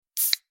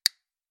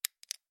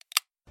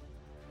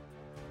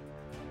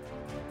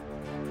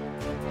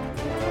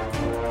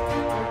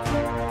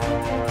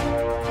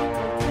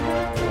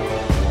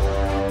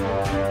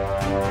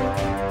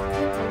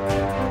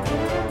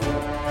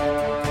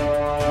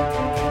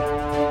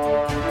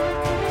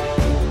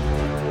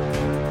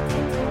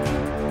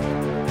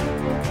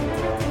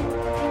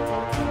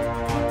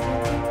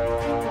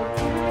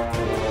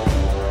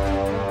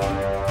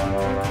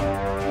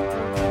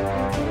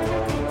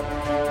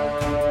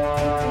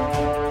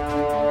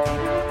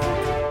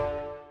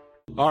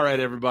All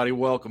right, everybody,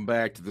 welcome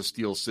back to the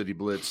Steel City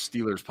Blitz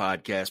Steelers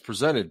podcast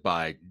presented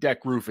by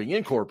Deck Roofing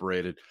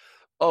Incorporated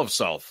of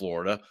South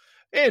Florida.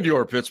 And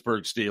your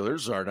Pittsburgh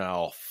Steelers are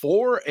now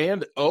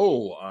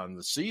 4-0 on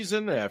the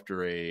season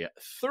after a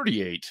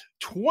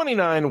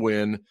 38-29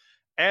 win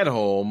at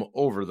home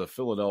over the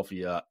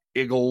Philadelphia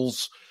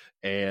Eagles.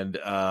 And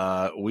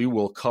we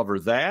will cover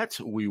that.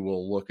 We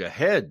will look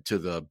ahead to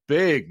the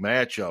big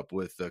matchup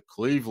with the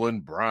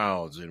Cleveland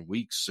Browns in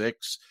Week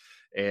 6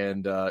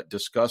 and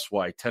discuss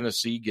why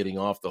Tennessee getting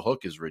off the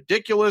hook is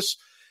ridiculous.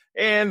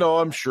 And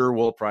I'm sure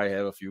we'll probably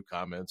have a few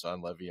comments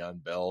on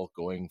Le'Veon Bell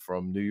going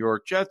from New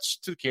York Jets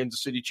to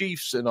Kansas City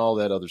Chiefs and all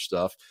that other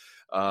stuff.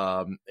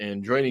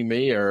 And joining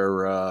me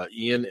are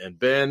Ian and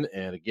Ben.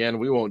 And again,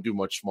 we won't do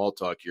much small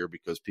talk here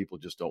because people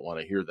just don't want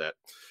to hear that.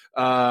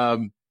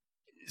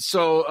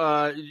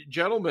 So,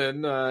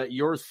 gentlemen,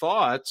 your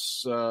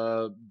thoughts,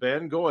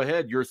 Ben, go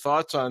ahead. Your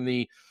thoughts on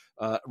the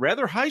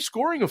rather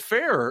high-scoring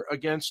affair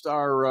against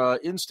our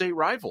in-state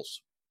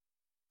rivals.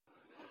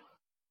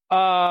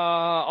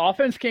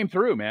 Offense came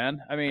through,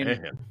 man. I mean,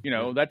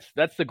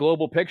 that's the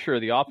global picture.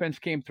 The offense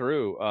came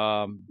through.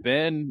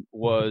 Ben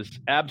was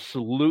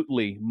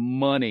absolutely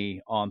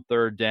money on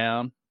third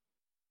down.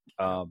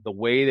 The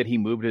way that he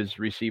moved his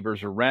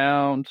receivers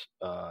around,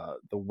 the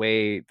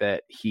way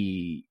that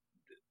he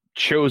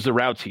chose the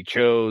routes he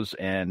chose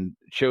and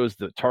chose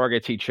the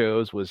targets he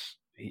chose was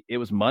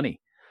money.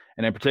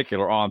 And in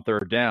particular on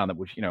third down,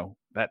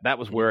 that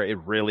was where it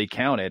really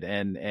counted.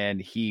 And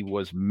he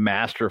was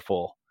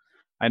masterful.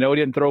 I know he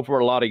didn't throw for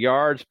a lot of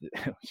yards,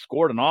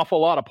 scored an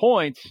awful lot of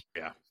points.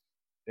 Yeah.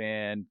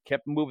 And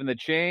kept moving the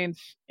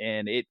chains.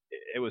 And it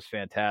was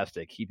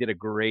fantastic. He did a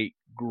great,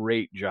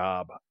 great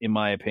job, in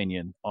my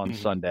opinion, on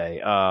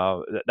Sunday.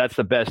 That's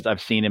the best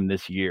I've seen him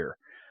this year.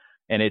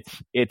 And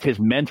it's his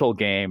mental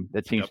game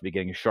that seems to be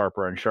getting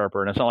sharper and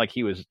sharper. And it's not like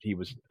he was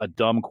a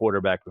dumb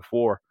quarterback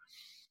before.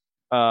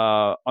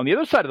 On the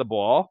other side of the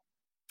ball,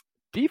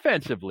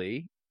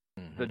 defensively,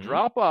 the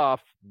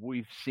drop-off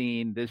we've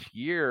seen this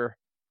year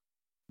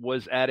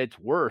was at its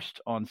worst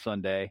on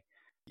Sunday.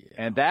 Yeah.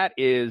 And that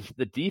is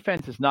the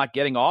defense is not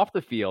getting off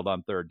the field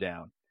on third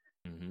down.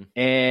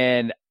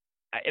 And,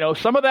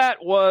 some of that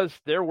was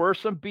there were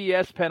some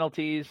BS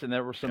penalties and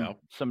there were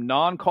some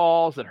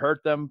non-calls that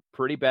hurt them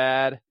pretty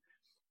bad.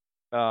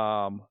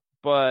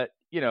 But,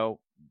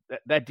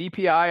 that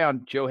DPI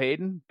on Joe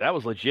Hayden, that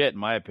was legit in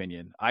my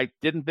opinion. I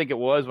didn't think it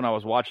was when I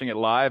was watching it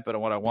live, but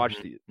when I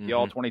watched the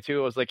All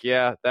 22, I was like,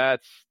 yeah,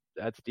 that's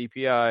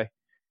DPI.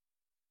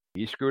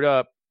 He screwed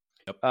up.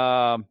 Yep.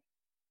 And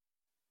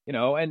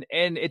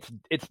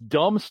it's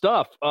dumb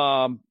stuff.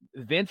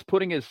 Vince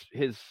putting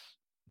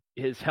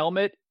his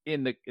helmet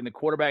in the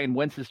quarterback in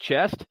Wentz's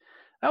chest,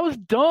 that was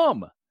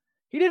dumb.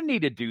 He didn't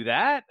need to do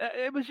that.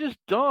 It was just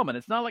dumb, and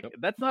it's not like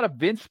that's not a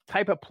Vince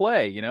type of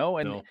play,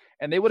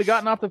 And they would have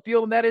gotten off the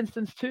field in that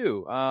instance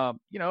too, And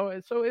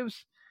so it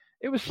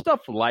was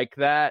stuff like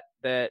that.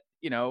 They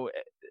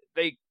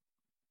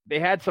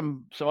had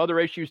some other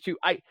issues too.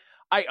 I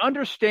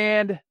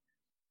understand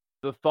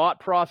the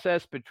thought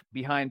process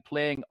behind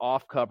playing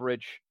off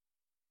coverage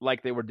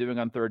like they were doing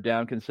on third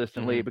down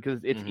consistently because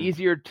it's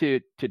easier to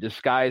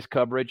disguise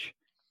coverage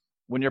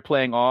when you're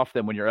playing off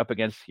than when you're up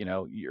against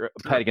you're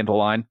tight against the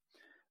line.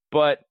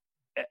 But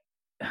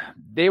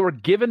they were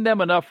giving them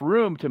enough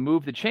room to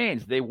move the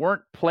chains. They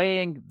weren't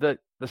playing the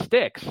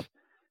sticks.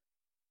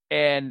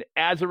 And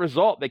as a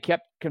result, they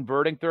kept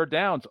converting third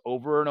downs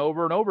over and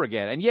over and over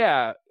again. And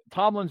yeah,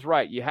 Tomlin's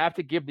right. You have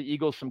to give the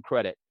Eagles some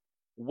credit.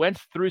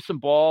 Wentz threw some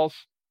balls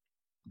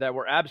that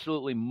were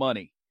absolutely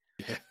money.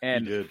 Yeah,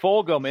 and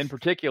Fulgham in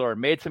particular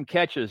made some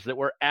catches that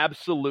were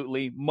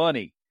absolutely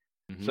money.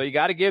 So you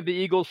got to give the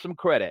Eagles some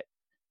credit.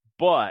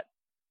 But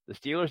the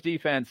Steelers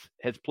defense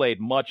has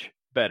played much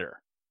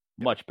better.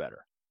 Much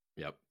better.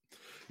 Yep.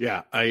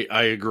 Yeah,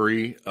 I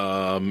agree.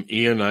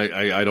 Ian,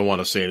 I don't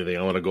want to say anything.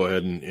 I want to go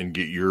ahead and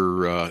get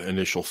your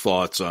initial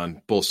thoughts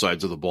on both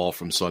sides of the ball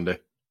from Sunday.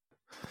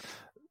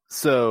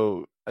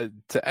 So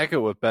to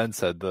echo what Ben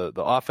said, the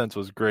offense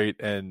was great.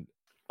 And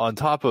on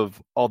top of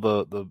all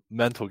the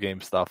mental game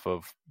stuff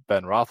of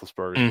Ben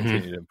Roethlisberger's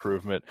continued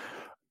improvement,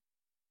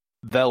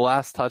 that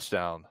last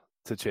touchdown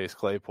to Chase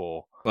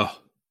Claypool,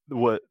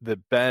 that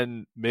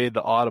Ben made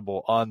the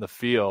audible on the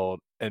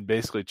field and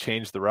basically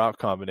changed the route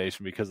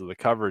combination because of the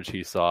coverage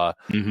he saw.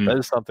 That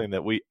is something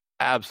that we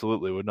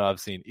absolutely would not have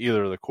seen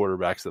either of the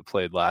quarterbacks that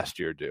played last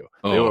year do.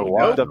 They would have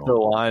walked up to the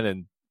line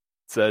and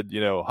said,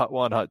 hut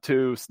one, hut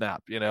two,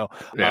 snap,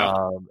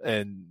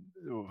 and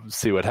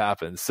see what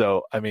happens.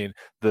 So, I mean,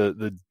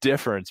 the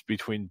difference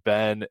between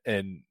Ben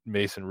and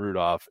Mason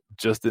Rudolph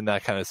just in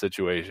that kind of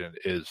situation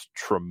is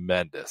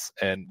tremendous,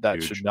 and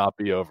that should not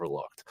be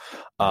overlooked.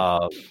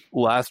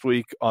 Last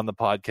week on the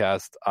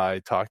podcast, I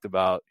talked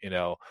about,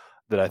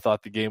 that I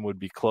thought the game would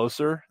be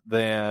closer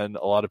than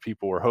a lot of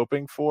people were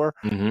hoping for,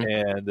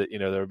 and that,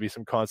 there would be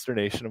some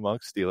consternation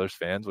amongst Steelers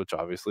fans, which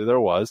obviously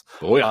there was.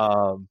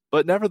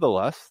 But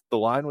nevertheless, the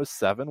line was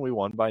 7. We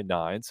won by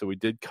 9, so we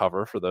did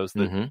cover for those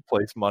that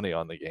placed money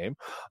on the game.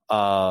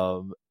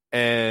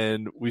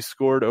 and we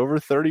scored over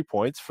 30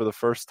 points for the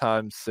first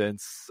time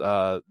since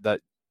that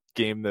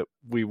game that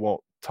we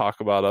won't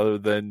talk about other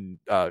than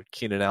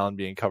Keenan Allen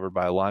being covered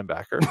by a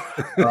linebacker.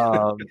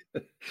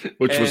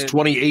 Which was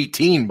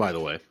 2018, by the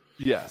way.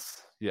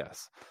 Yes. Yeah.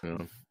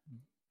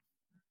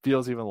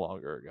 Feels even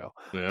longer ago.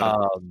 Yeah.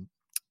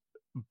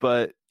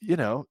 But,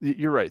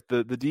 you're right.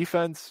 The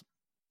defense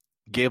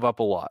gave up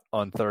a lot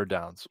on third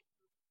downs.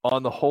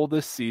 On the whole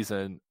this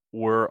season,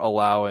 we're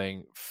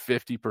allowing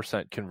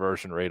 50%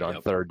 conversion rate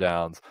on third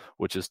downs,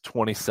 which is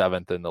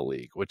 27th in the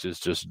league, which is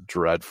just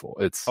dreadful.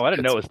 I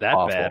didn't know it was that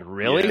awful. bad.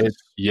 Really?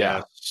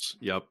 Yes.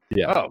 Yep.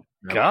 Yeah. Oh,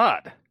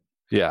 God.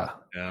 Yeah.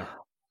 Yeah.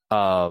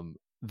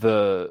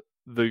 The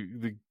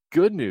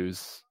good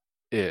news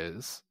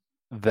is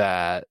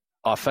that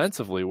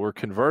offensively, we're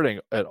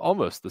converting at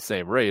almost the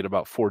same rate,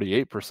 about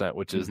 48%,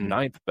 which is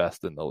ninth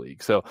best in the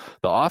league. So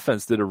the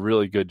offense did a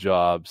really good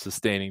job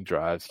sustaining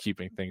drives,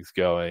 keeping things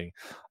going.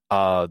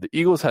 The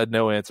Eagles had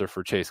no answer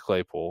for Chase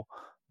Claypool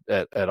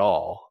at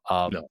all.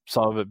 No.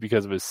 Some of it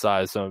because of his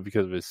size, some of it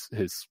because of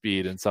his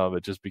speed, and some of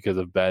it just because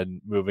of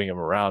Ben moving him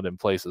around in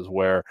places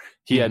where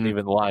he hadn't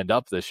even lined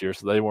up this year,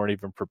 so they weren't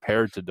even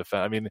prepared to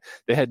defend. I mean,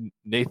 they had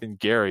Nathan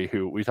Gary,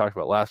 who we talked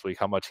about last week,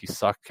 how much he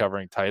sucked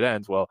covering tight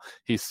ends. Well,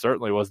 he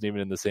certainly wasn't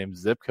even in the same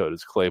zip code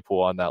as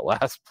Claypool on that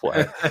last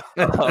play.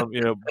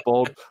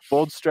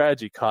 Bold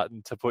strategy,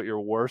 Cotton, to put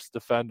your worst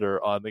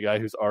defender on the guy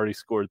who's already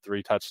scored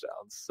 3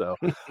 touchdowns. So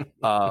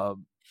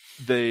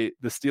the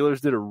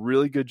Steelers did a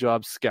really good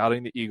job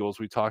scouting the Eagles.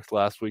 We talked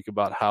last week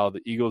about how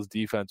the Eagles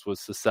defense was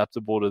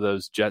susceptible to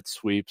those jet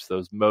sweeps,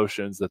 those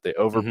motions, that they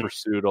over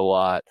pursued a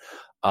lot.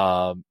 Ray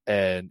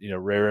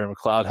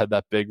McLeod had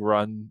that big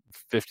run,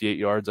 58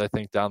 yards, I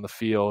think, down the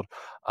field.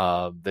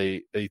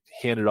 They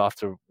handed off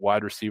to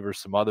wide receivers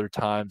some other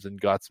times and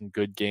got some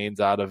good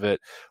gains out of it,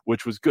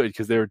 which was good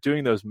because they were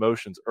doing those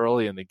motions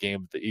early in the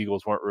game, but the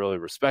Eagles weren't really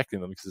respecting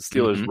them because the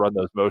Steelers run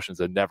those motions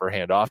and never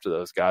hand off to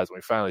those guys. And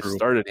we finally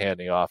started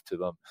handing off to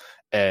them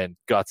and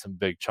got some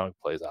big chunk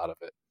plays out of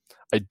it.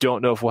 I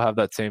don't know if we'll have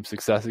that same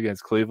success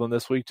against Cleveland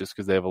this week just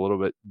because they have a little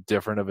bit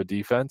different of a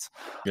defense.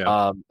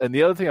 Yeah. And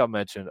the other thing I'll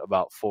mention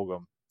about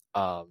Fulgham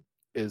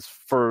is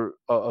for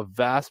a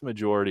vast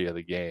majority of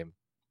the game,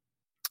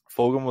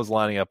 Fulgham was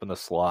lining up in the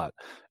slot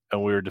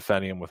and we were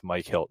defending him with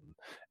Mike Hilton.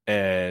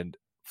 And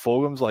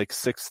Fulgham's like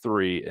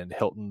 6'3" and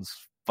Hilton's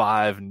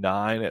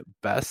 5'9" at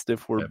best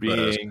if we're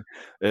being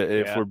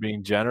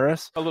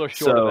generous. A little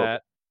short of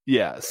that.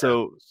 Yeah.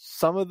 So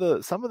some of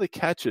the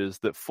catches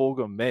that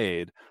Fulgham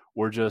made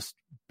were just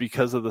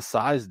because of the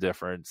size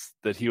difference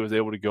that he was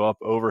able to go up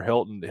over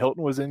Hilton.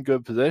 Hilton was in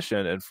good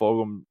position, and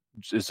Fulgham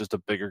is just a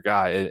bigger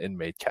guy and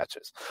made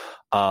catches.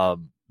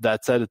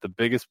 That said, at the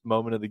biggest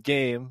moment of the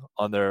game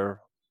on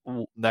their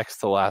next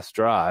to last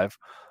drive,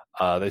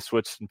 they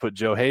switched and put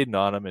Joe Hayden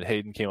on him, and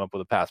Hayden came up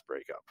with a pass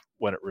breakup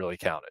when it really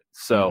counted.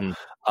 So,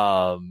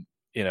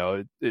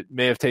 it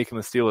may have taken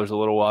the Steelers a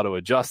little while to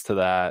adjust to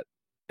that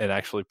and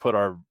actually put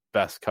our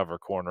best cover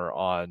corner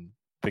on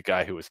the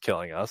guy who was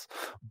killing us.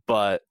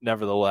 But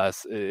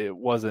nevertheless, it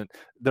wasn't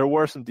 – there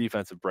were some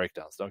defensive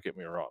breakdowns, don't get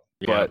me wrong.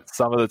 Yeah. But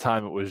some of the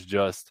time it was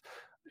just,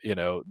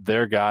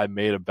 their guy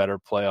made a better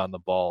play on the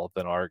ball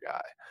than our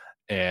guy.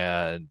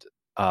 And,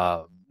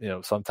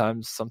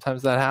 sometimes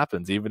that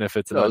happens, even if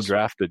it's an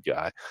undrafted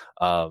guy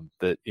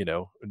that,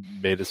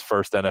 made his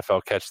first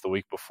NFL catch the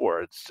week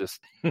before. It's just,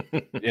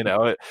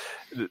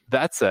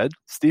 that said,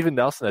 Steven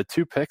Nelson had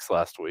 2 picks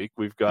last week.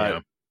 We've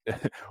got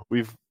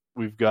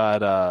we've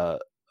got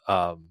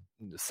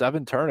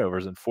 7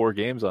 turnovers in 4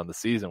 games on the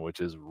season, which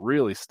is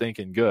really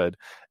stinking good.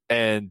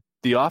 And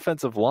the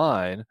offensive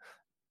line,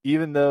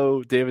 even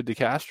though David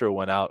DeCastro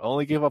went out,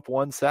 only gave up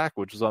 1 sack,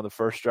 which was on the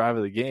first drive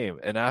of the game.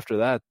 And after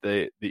that,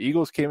 the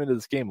Eagles came into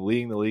this game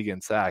leading the league in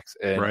sacks.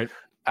 And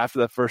after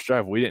that first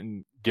drive, we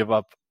didn't give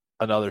up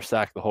another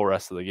sack the whole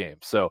rest of the game.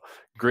 So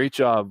great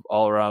job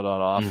all around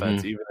on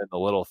offense, even in the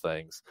little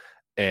things.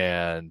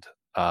 And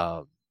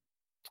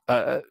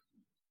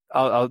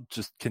I'll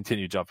just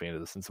continue jumping into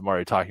this since I'm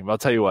already talking. But I'll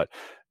tell you what,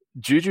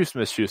 Juju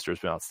Smith-Schuster has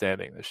been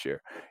outstanding this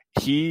year.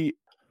 He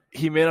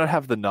may not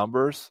have the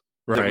numbers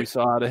that we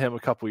saw out of him a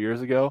couple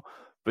years ago,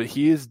 but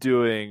he is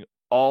doing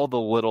all the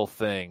little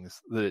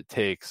things that it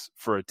takes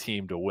for a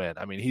team to win.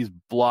 I mean, he's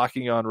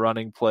blocking on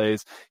running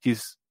plays.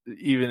 He's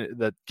even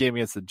that game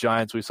against the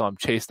Giants, we saw him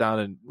chase down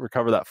and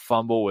recover that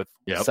fumble with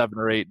 7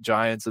 or 8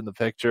 Giants in the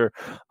picture.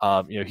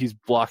 He's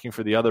blocking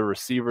for the other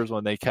receivers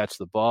when they catch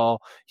the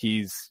ball.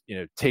 He's,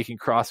 taking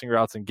crossing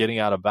routes and getting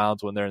out of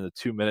bounds when they're in the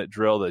 2-minute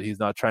drill, that he's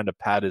not trying to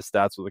pad his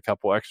stats with a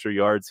couple extra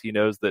yards. He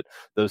knows that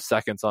those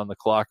seconds on the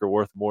clock are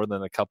worth more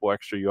than a couple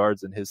extra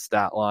yards in his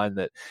stat line,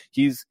 that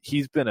he's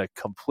been a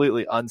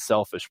completely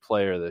unselfish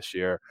player this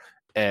year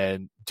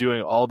and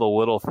doing all the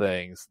little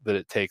things that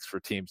it takes for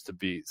teams to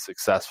be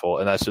successful.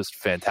 And that's just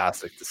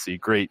fantastic to see.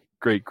 Great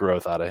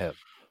growth out of him.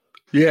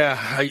 Yeah,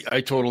 I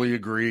totally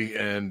agree.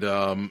 And,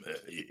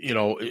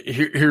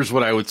 here's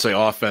what I would say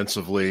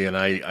offensively. And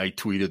I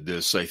tweeted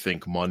this, I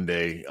think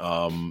Monday,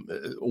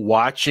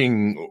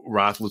 watching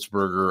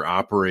Roethlisberger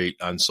operate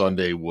on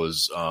Sunday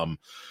was,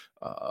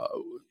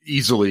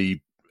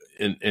 easily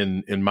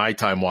in my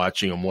time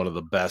watching him, one of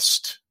the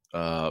best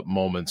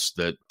moments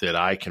that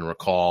I can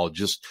recall.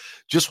 Just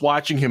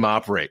watching him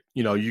operate.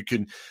 You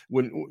can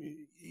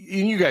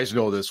and you guys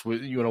know this.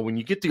 When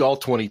you get the all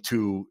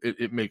 22,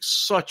 it makes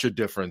such a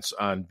difference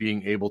on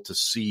being able to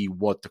see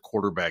what the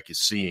quarterback is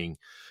seeing.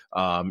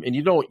 And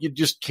you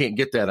just can't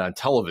get that on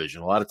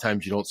television. A lot of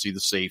times you don't see the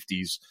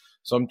safeties.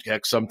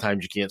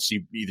 Sometimes you can't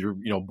see either,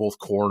 both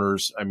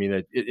corners. I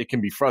mean, it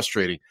can be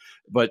frustrating,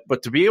 but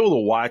to be able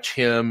to watch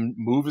him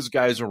move his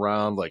guys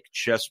around like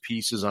chess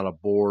pieces on a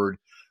board,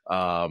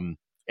 and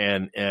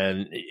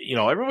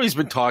everybody's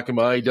been talking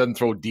about he doesn't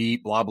throw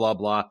deep, blah, blah,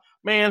 blah.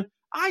 Man,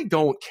 I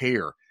don't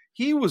care.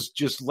 He was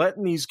just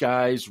letting these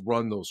guys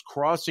run those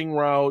crossing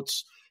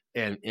routes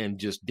and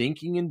just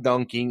dinking and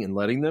dunking and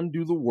letting them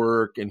do the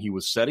work. And he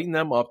was setting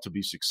them up to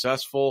be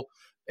successful.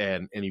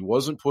 And he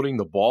wasn't putting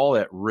the ball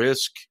at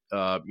risk.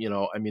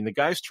 The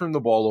guy's turned the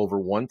ball over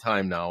one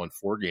time now in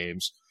 4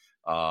 games.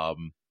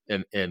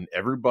 And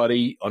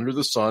everybody under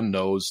the sun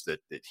knows that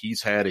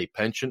he's had a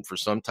penchant for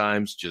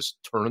sometimes just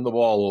turning the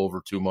ball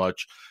over too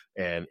much.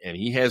 And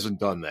he hasn't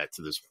done that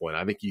to this point.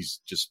 I think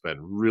he's just been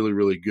really,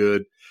 really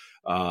good.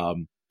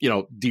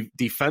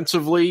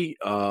 Defensively,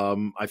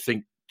 I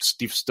think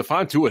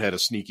Stephon Tuitt had a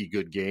sneaky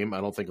good game.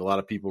 I don't think a lot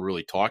of people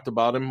really talked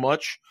about him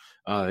much.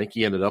 I think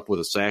he ended up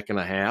with a sack and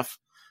a half.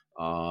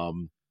 As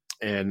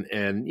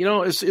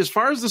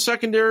far as the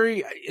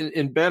secondary,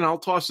 and Ben, I'll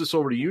toss this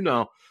over to you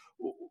now.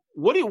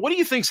 What do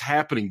you think's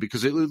happening?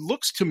 Because it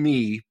looks to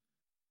me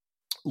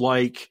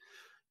like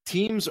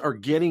teams are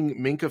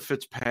getting Minkah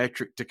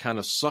Fitzpatrick to kind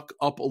of suck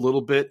up a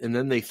little bit, and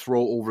then they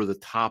throw over the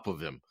top of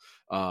him.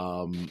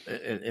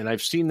 And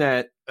I've seen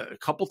that a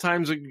couple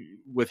times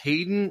with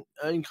Hayden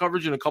in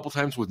coverage and a couple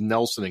times with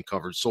Nelson in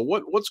coverage. So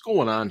what's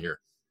going on here?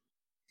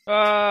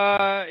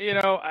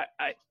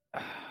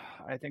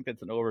 I think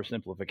that's an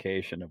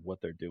oversimplification of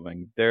what they're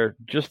doing. They're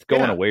just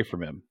going away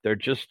from him. I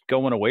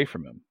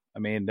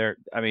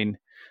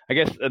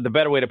guess the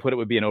better way to put it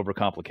would be an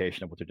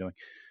overcomplication of what they're doing.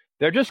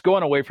 They're just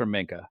going away from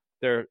Minkah.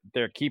 They're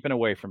keeping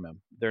away from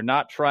him. They're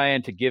not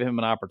trying to give him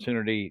an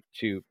opportunity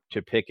to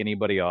pick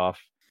anybody off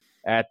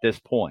at this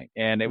point.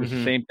 And it was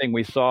the same thing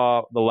we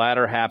saw the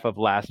latter half of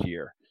last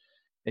year.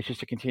 It's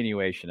just a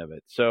continuation of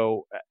it.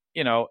 So,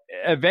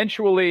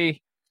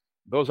 eventually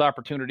those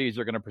opportunities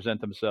are going to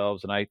present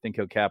themselves, and I think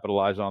he'll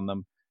capitalize on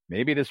them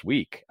maybe this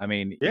week. I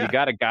mean, you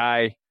got a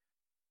guy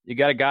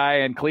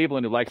in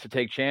Cleveland who likes to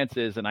take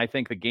chances, and I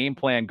think the game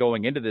plan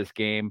going into this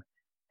game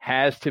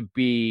has to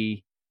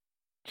be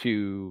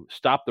to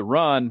stop the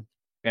run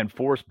and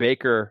force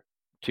Baker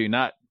to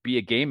not be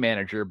a game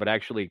manager, but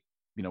actually,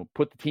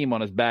 put the team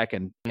on his back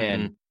and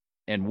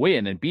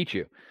win and beat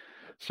you.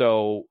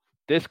 So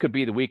this could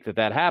be the week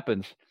that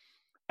happens.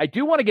 I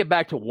do want to get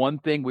back to one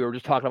thing we were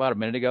just talking about a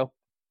minute ago.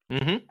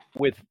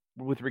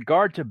 With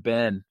regard to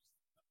Ben,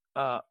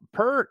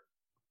 per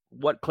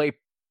what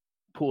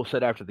Claypool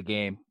said after the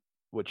game,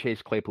 what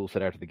Chase Claypool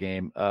said after the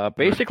game,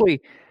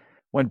 basically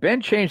when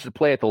Ben changed the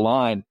play at the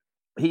line,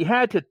 he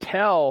had to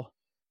tell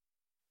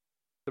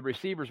the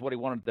receivers what he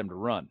wanted them to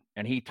run.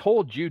 And he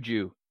told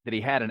Juju that he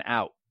had an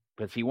out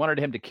because he wanted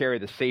him to carry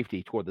the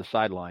safety toward the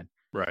sideline.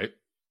 Right.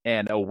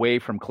 And away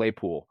from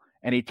Claypool.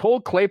 And he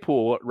told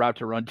Claypool what route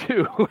to run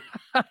too.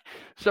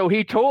 So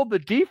he told the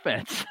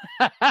defense.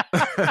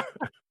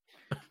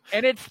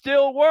 And it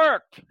still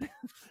worked.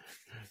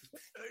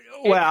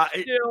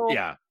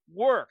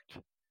 Worked.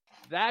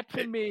 That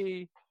to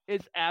me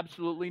is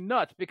absolutely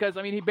nuts because,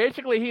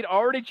 he'd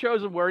already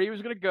chosen where he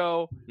was going to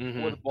go,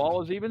 where the ball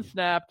was even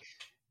snapped.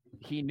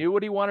 He knew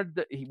what he wanted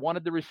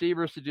the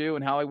receivers to do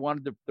and how he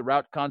wanted the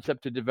route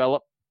concept to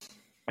develop.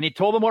 And he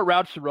told them what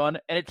routes to run,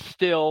 and it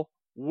still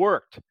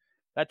worked.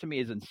 That to me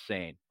is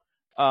insane.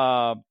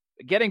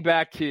 Getting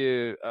back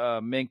to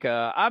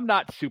Minkah, I'm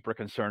not super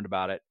concerned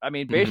about it.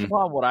 Based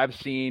upon what I've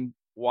seen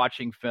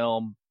watching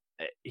film,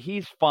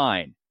 he's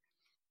fine.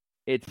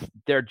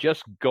 They're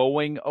just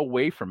going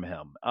away from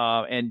him.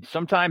 And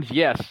sometimes,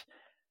 yes,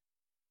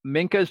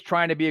 Minkah's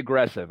trying to be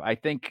aggressive. I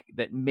think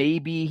that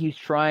maybe he's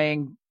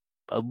trying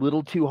a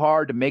little too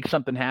hard to make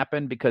something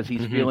happen because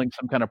he's feeling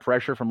some kind of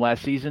pressure from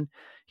last season.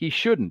 He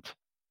shouldn't.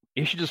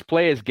 He should just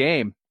play his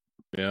game.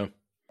 Yeah.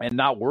 And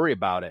not worry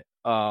about it,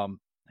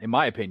 in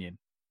my opinion.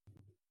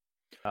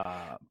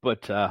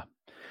 But I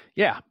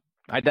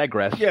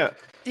digress. Yeah,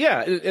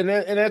 and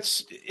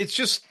it's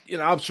just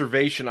an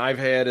observation I've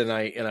had, and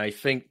I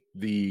think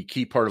the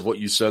key part of what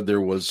you said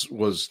there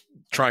was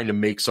trying to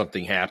make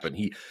something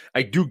happen.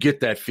 I do get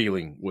that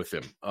feeling with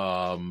him,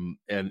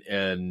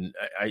 and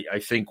I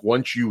think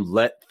once you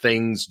let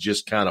things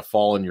just kind of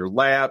fall in your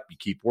lap, you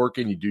keep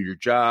working, you do your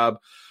job.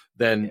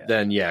 Then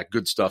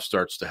good stuff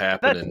starts to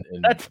happen.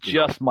 That's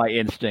just my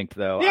instinct,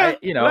 though. Yeah,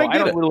 I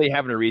don't really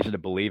have any reason to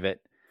believe it.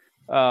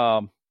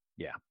 Ian,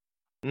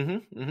 what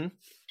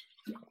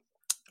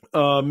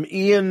are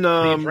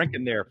you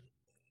drinking there?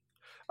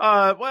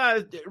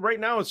 Well, right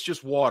now it's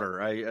just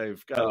water.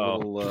 I've got a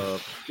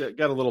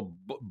little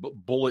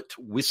bullet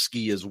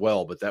whiskey as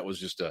well, but that was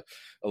just a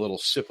little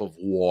sip of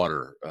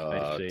water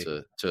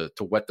to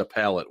wet the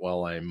palate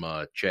while I'm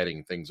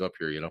chatting things up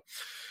here.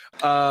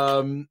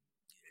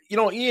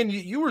 Ian,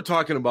 you were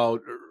talking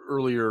about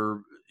earlier,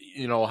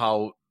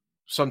 how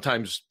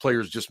sometimes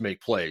players just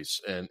make plays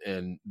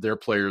and their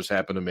players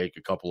happen to make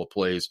a couple of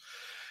plays.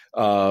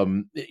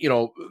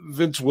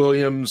 Vince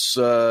Williams,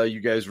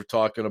 you guys were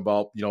talking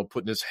about,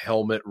 putting his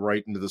helmet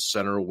right into the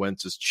center of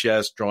Wentz's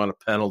chest, drawing a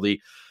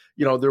penalty.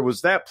 There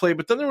was that play,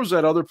 but then there was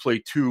that other play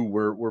too,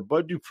 where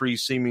Bud Dupree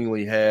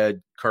seemingly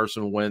had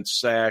Carson Wentz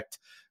sacked.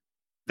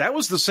 That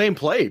was the same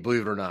play,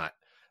 believe it or not.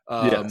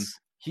 Yes.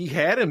 He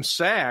had him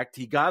sacked.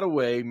 He got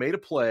away, made a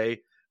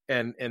play,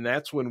 and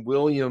that's when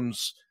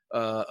Williams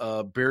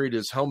buried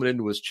his helmet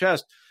into his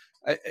chest.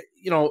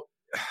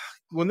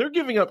 When they're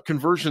giving up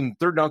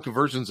third down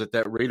conversions at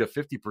that rate of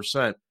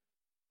 50%,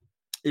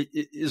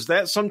 is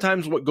that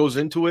sometimes what goes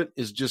into it?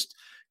 Is just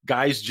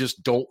guys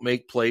just don't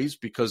make plays?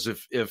 Because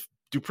if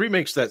Dupree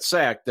makes that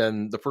sack,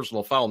 then the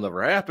personal foul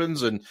never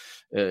happens, and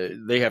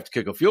they have to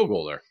kick a field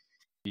goal there.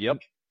 Yep.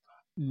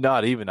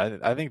 Not even.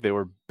 I think they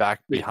were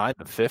back behind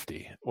the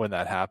 50 when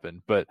that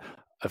happened. But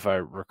if I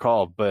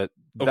recall, that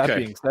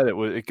being said,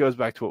 it goes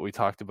back to what we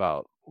talked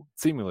about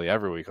seemingly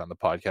every week on the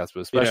podcast,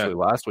 but especially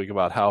last week,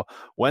 about how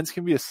Wentz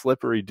can be a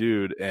slippery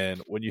dude,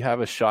 and when you have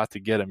a shot to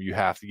get him, you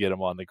have to get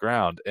him on the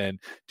ground. And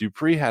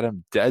Dupree had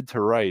him dead to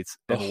rights,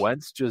 and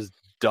Wentz just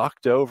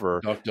ducked under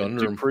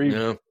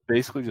Dupree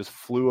basically just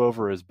flew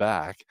over his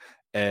back,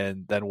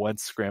 and then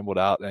Wentz scrambled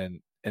out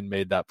and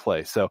made that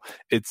play. So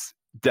it's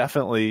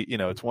definitely,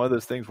 it's one of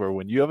those things where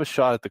when you have a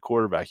shot at the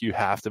quarterback, you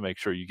have to make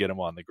sure you get him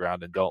on the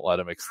ground and don't let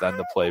him extend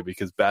the play,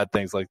 because bad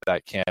things like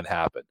that can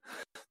happen.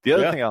 The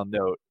other thing I'll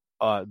note,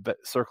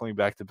 circling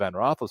back to Ben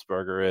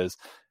Roethlisberger, is,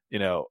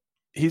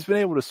 he's been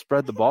able to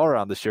spread the ball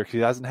around this year because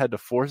he hasn't had to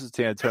force it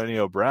to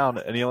Antonio Brown,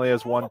 and he only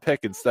has one pick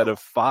instead of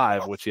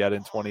 5, which he had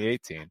in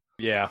 2018.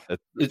 Yeah.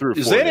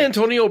 Is that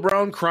Antonio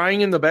Brown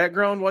crying in the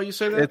background while you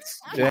say that?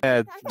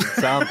 It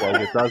sounds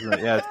like it, doesn't it?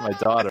 Yeah, it's my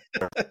daughter.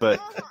 But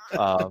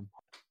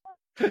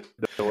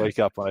to wake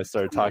up when I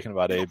started talking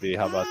about AB.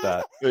 How about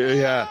that?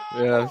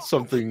 Yeah,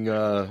 something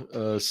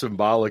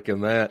symbolic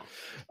in that.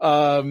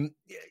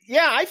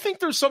 I think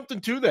there's something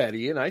to that,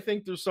 Ian. I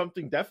think there's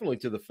something definitely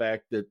to the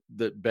fact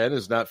that Ben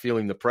is not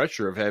feeling the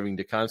pressure of having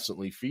to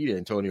constantly feed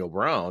Antonio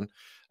Brown.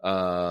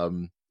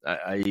 I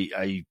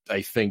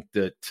think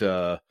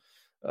that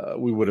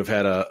we would have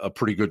had a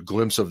pretty good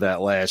glimpse of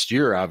that last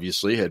year,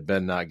 obviously, had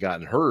Ben not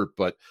gotten hurt.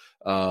 But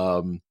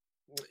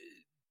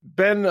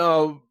Ben,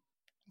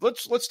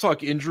 let's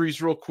talk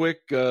injuries real quick.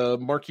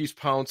 Marquise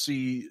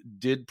Pouncey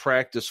did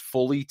practice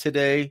fully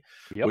today,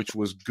 which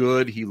was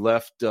good. He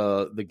left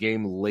the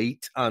game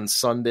late on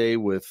Sunday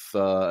with,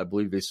 I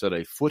believe they said,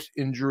 a foot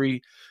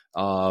injury.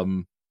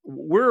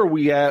 Where are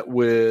we at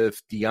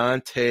with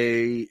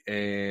Deontay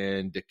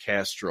and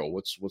DeCastro?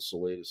 What's the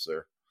latest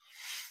there?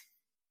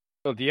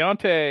 So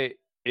Deontay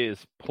is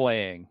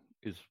playing,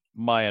 is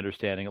my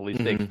understanding. At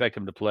least they expect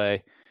him to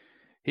play.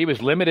 He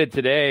was limited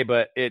today,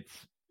 but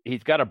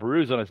he's got a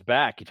bruise on his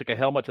back. He took a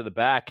helmet to the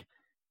back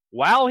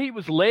while he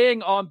was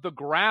laying on the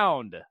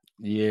ground.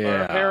 Yeah.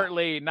 Or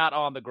apparently not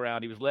on the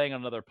ground. He was laying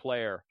on another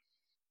player.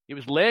 He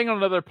was laying on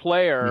another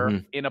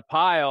player in a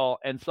pile,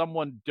 and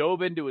someone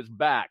dove into his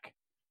back.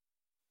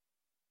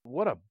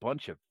 What a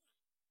bunch of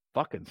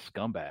fucking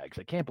scumbags.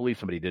 I can't believe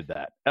somebody did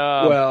that.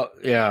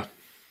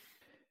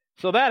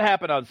 So that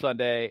happened on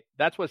Sunday.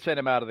 That's what sent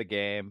him out of the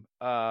game.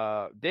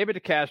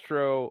 David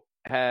DeCastro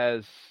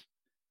has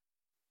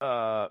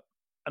an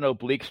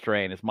oblique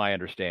strain, is my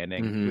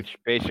understanding, which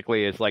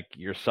basically is like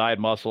your side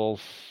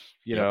muscles,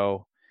 you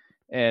know,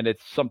 and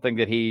it's something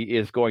that he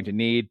is going to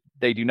need.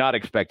 They do not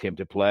expect him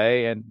to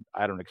play, and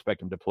I don't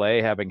expect him to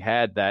play, having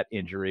had that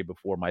injury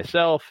before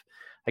myself.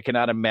 I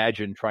cannot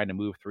imagine trying to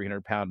move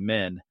 300-pound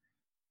men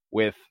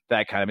with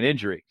that kind of an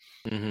injury.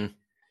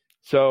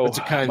 So it's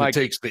a kind that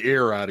takes the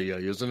air out of you,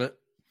 isn't it?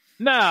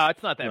 No,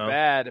 it's not that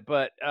bad,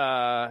 but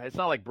it's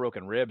not like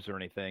broken ribs or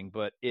anything,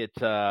 but it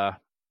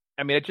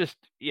just,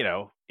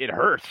 it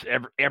hurts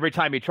every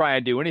time you try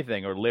and do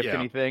anything or lift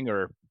anything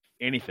or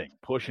anything,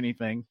 push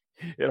anything,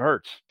 it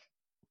hurts.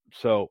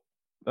 So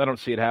I don't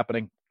see it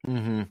happening.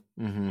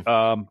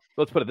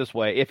 Let's put it this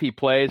way. If he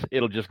plays,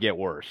 it'll just get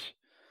worse.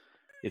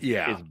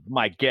 Is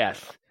my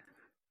guess,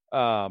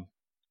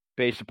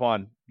 based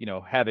upon,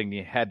 having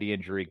had the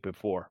injury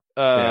before.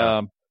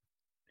 Beyond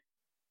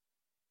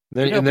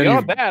that,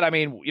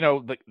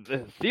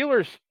 the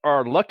Steelers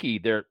are lucky.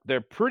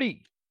 They're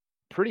pretty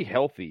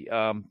healthy.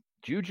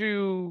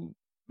 Juju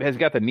has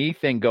got the knee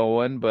thing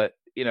going, but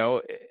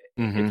it's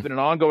been an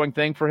ongoing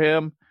thing for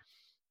him.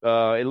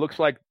 It looks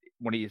like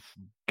when he's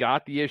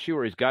got the issue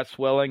or he's got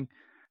swelling,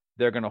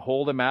 they're going to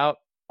hold him out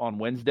on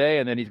Wednesday,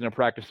 and then he's going to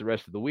practice the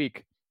rest of the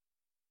week.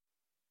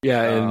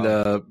 Yeah,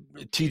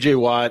 and T.J.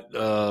 Watt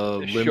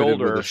limited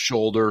with a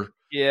shoulder.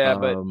 Yeah,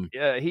 but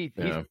he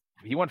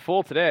went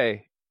full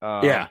today.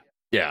 So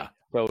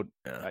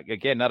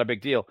again, not a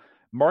big deal.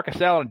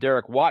 Marcus Allen and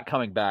Derek Watt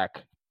coming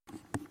back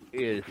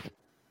is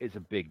a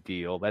big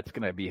deal. That's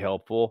going to be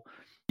helpful.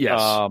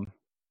 Yes.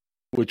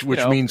 Which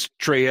means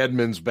Trey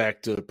Edmonds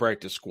back to the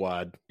practice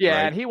squad. Yeah,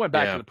 right? and he went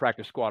back to the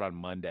practice squad on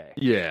Monday.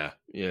 Yeah.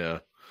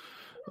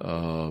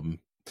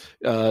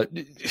 What'd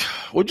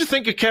you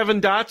think of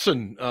Kevin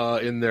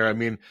Dotson in there? I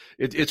mean,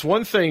 it's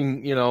one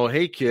thing,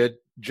 hey kid,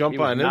 jump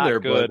on in there,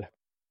 good. But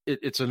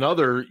it's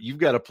another. You've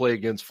got to play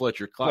against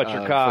Fletcher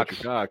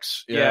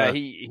Cox. Yeah,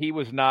 he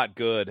was not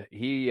good.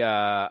 He,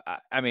 I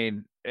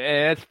mean,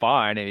 it's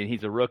fine. I mean,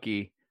 he's a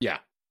rookie. Yeah,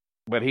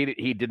 but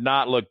he did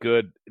not look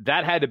good.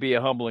 That had to be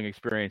a humbling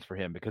experience for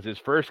him because his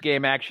first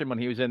game action when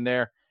he was in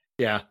there,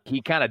 yeah,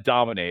 he kind of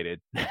dominated.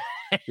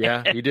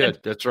 Yeah, he did.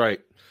 That's right.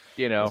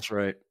 That's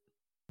right.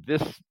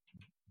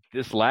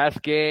 This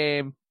last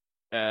game,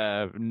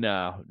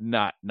 no,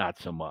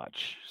 not so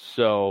much.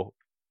 So.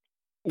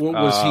 What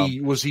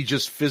was he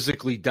just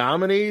physically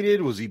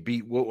dominated? Was he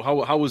beat?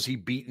 How was he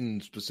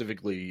beaten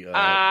specifically?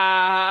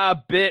 A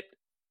bit.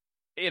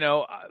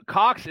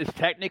 Cox is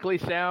technically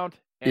sound,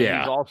 and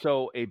he's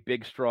also a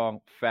big,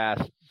 strong,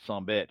 fast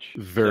sumbitch.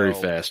 Very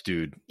fast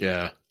dude.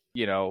 Yeah.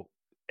 You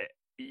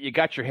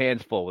got your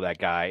hands full with that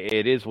guy.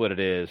 It is what it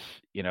is.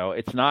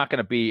 It's not going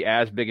to be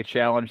as big a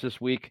challenge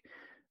this week,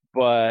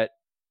 but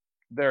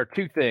there are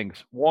two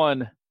things.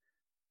 One,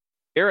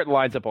 Garrett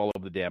lines up all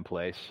over the damn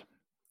place.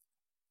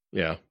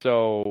 Yeah.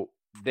 So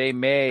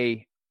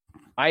I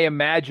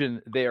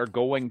imagine they are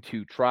going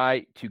to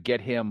try to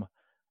get him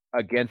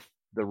against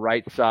the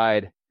right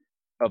side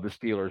of the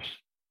Steelers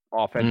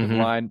offensive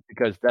line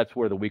because that's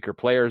where the weaker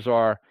players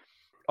are.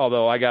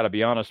 Although I got to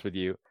be honest with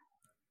you,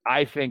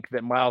 I think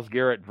that Myles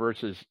Garrett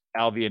versus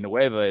Al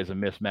Villanueva is a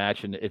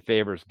mismatch and it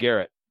favors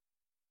Garrett.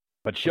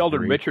 But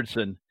Sheldon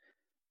Richardson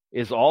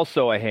is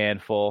also a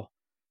handful.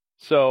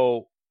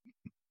 So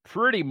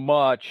pretty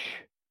much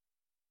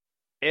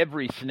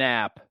every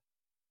snap,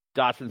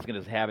 Dotson's going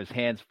to have his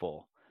hands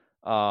full.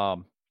 I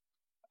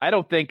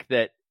don't think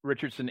that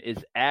Richardson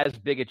is as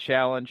big a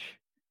challenge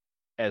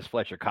as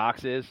Fletcher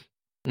Cox is.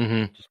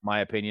 Just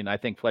my opinion. I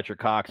think Fletcher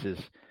Cox is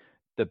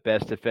the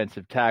best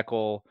defensive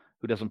tackle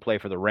who doesn't play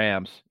for the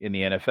Rams in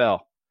the NFL.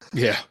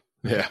 Yeah.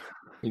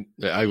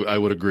 I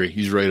would agree.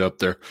 He's right up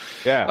there.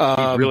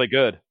 Yeah, he's really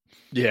good.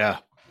 Yeah.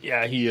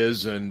 Yeah, he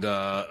is, and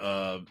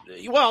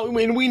well, I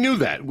mean, we knew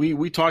that.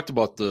 We talked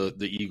about the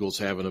Eagles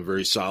having a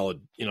very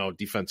solid,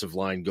 defensive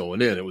line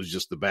going in. It was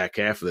just the back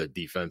half of that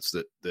defense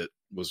that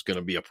was going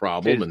to be a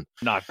problem, and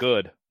not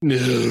good. No,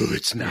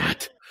 it's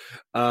not.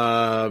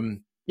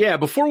 Yeah.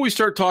 Before we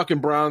start talking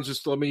Browns,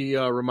 just let me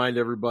remind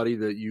everybody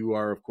that you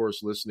are, of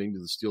course, listening to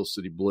the Steel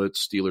City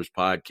Blitz Steelers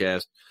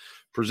podcast,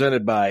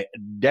 presented by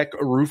Deck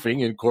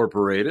Roofing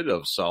Incorporated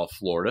of South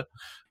Florida.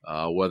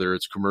 Whether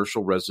it's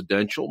commercial,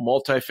 residential,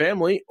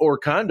 multifamily, or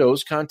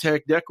condos,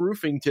 contact Deck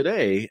Roofing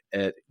today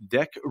at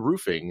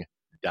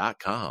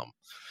deckroofing.com.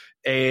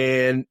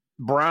 And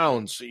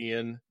Browns,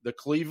 Ian, the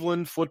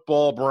Cleveland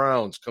football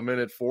Browns come in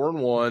at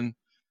 4-1.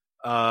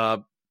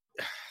 I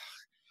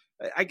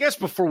guess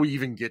before we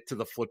even get to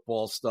the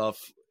football stuff,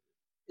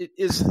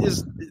 this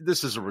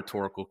is a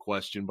rhetorical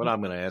question, but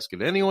I'm going to ask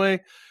it anyway.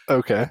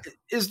 Okay.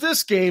 Is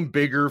this game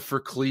bigger for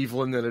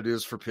Cleveland than it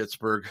is for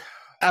Pittsburgh?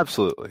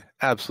 Absolutely,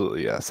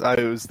 yes.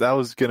 That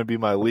was going to be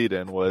my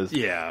lead-in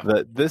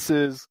that this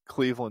is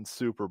Cleveland's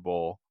Super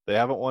Bowl. They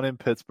haven't won in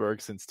Pittsburgh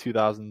since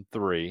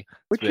 2003,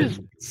 which is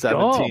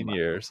 17 dumb.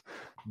 years.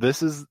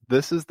 This is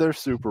their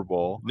Super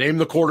Bowl. Name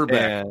the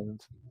quarterback.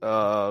 And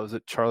was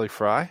it Charlie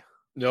Fry?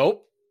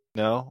 Nope.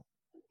 No.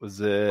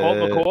 Was it Colt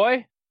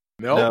McCoy?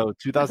 Nope. No,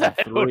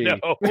 2003. No.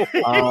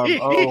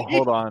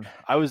 Hold on.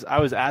 I was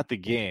at the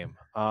game.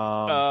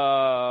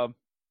 Oh,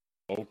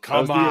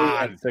 come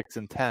on.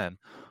 6-10.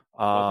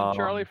 Wasn't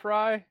Charlie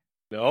Fry?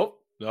 Nope.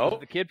 Was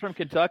the kid from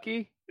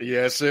Kentucky?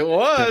 Yes, it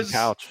was.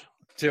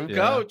 Tim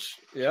Couch.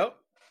 Yep.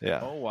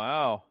 Yeah. Oh,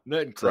 wow. Isn't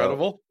that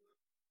incredible?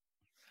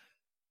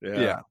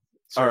 Yeah.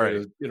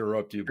 Sorry to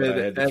interrupt you, but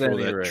I had to throw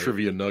that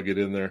trivia nugget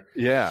in there.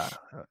 Yeah.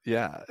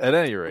 At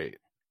any rate,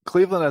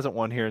 Cleveland hasn't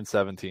won here in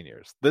 17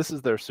 years. This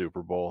is their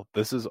Super Bowl.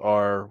 This is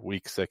our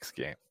Week 6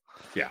 game.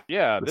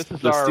 Yeah. This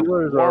is our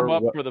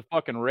warm-up for the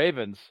fucking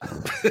Ravens.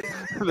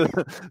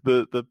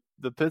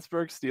 The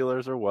Pittsburgh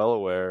Steelers are well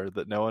aware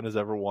that no one has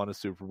ever won a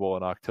Super Bowl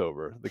in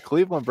October. The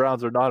Cleveland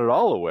Browns are not at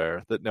all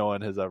aware that no one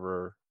has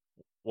ever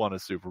won a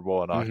Super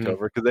Bowl in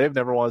October because they've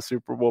never won a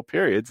Super Bowl,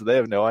 period. So they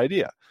have no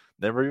idea.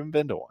 Never even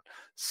been to one.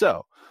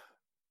 So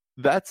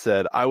that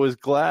said, I was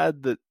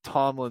glad that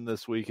Tomlin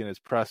this week in his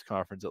press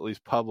conference, at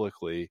least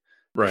publicly,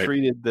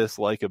 treated this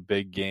like a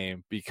big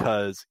game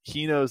because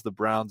he knows the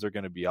Browns are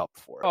going to be up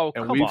for it. Oh,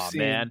 come on,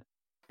 man.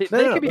 They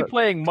could be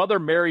playing Mother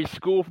Mary's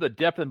School for the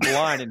Deaf and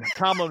Blind, and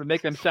Tomlin would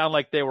make them sound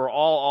like they were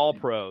all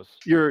pros.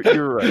 You're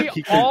right.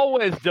 He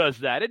always does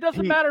that. It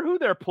doesn't matter who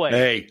they're playing.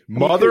 Hey,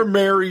 Mother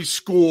Mary's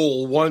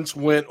School once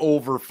went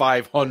over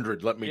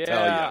 500. Let me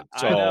tell you.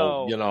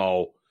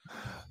 So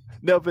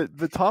No,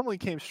 but Tomlin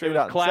came straight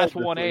out. Class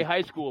 1A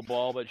high school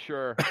ball, but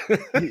sure.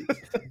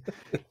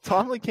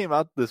 Tomlin came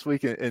out this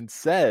week and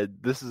said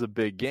this is a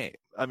big game.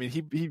 I mean,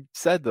 he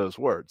said those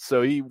words,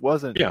 so he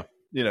wasn't. Yeah.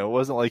 You know, it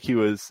wasn't like it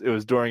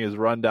was during his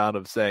rundown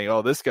of saying,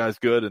 "Oh, this guy's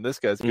good and this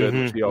guy's good,"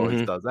 which he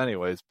always does,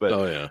 anyways.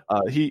 But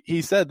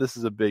he said this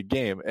is a big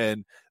game,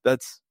 and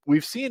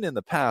we've seen in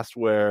the past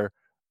where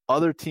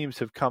other teams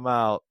have come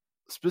out,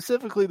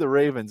 specifically the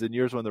Ravens, in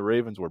years when the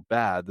Ravens were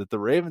bad, that the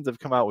Ravens have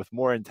come out with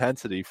more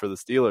intensity for the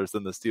Steelers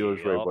than the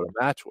Steelers were able to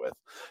match with.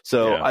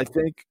 So I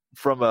think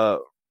from a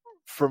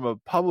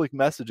public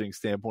messaging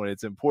standpoint,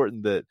 it's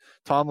important that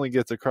Tomlin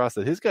gets across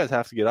that his guys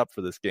have to get up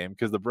for this game,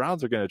 because the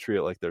Browns are going to treat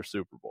it like their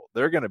Super Bowl.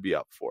 They're going to be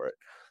up for it.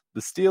 The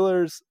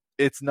Steelers,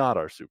 it's not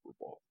our Super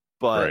Bowl,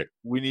 but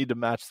we need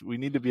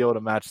to be able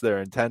to match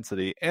their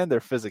intensity and their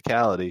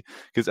physicality,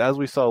 because as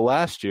we saw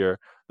last year,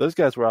 those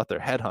guys were out there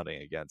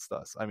headhunting against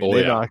us. I mean,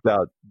 they knocked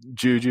out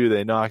Juju,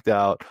 they knocked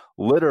out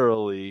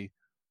literally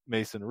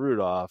Mason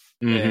Rudolph,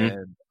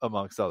 and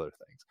amongst other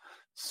things.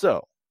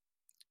 So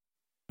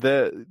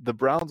the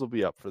Browns will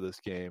be up for this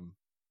game.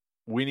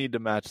 We need to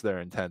match their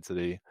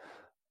intensity.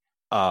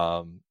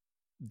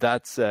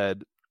 That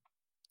said,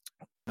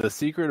 the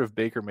secret of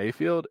Baker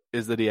Mayfield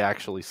is that he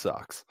actually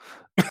sucks.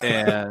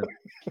 And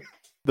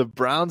the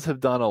Browns have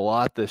done a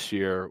lot this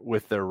year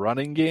with their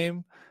running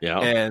game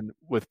and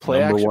with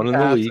play action one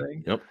passing. In the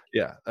league. Yep.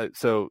 Yeah.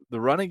 So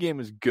the running game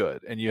is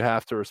good, and you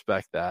have to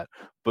respect that.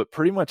 But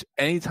pretty much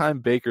anytime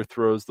Baker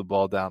throws the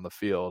ball down the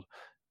field,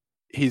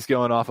 he's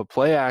going off a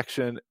play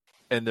action,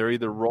 and they're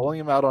either rolling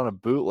him out on a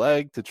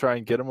bootleg to try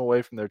and get him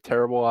away from their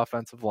terrible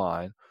offensive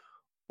line,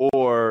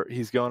 or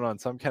he's going on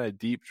some kind of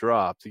deep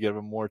drop to give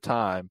him more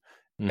time,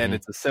 and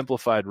it's a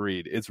simplified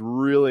read. It's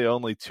really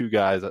only two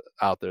guys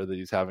out there that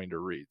he's having to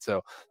read.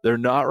 So they're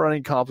not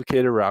running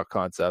complicated route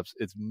concepts.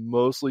 It's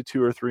mostly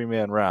 2 or 3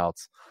 man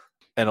routes,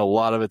 and a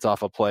lot of it's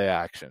off a play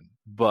action.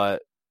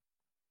 But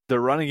the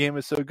running game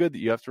is so good that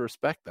you have to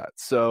respect that.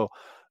 So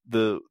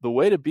the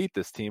way to beat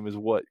this team is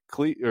what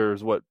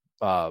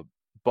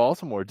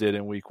Baltimore did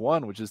in week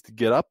 1, which is to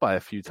get up by a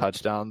few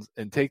touchdowns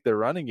and take their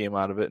running game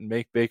out of it and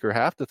make Baker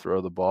have to throw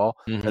the ball.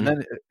 And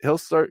then he'll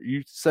start,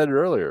 you said it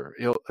earlier,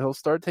 he'll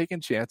start taking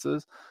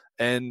chances,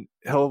 and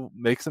he'll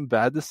make some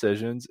bad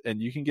decisions,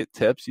 and you can get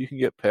tips, you can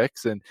get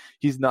picks, and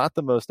he's not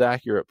the most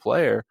accurate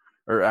player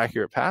or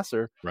accurate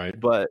passer. Right.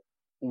 But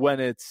when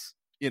it's,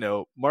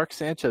 Mark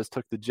Sanchez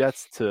took the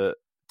Jets to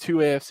 2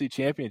 AFC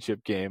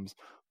championship games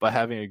by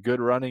having a good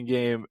running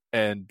game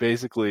and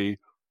basically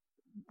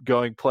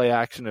going play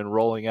action and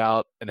rolling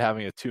out and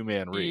having a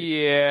 2-man read.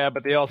 Yeah,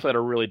 but they also had a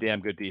really damn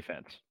good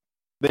defense.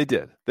 They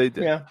did.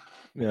 Yeah.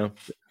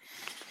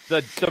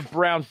 The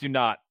Browns do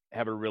not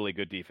have a really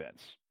good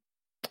defense.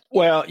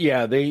 Well,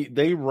 yeah,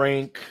 they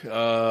rank.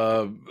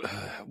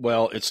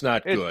 It's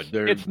not good.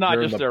 It's not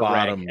just their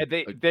bottom.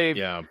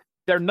 Rank.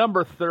 They're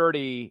number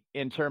 30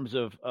 in terms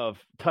of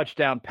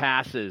touchdown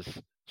passes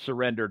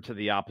surrendered to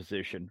the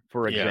opposition.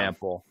 For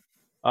example,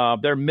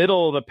 they're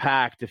middle of the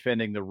pack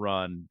defending the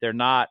run. They're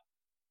not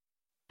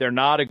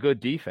a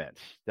good defense.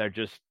 They're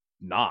just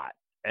not.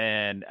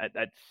 And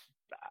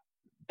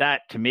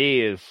that to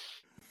me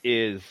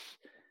is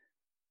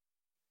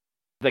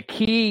the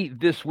key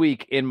this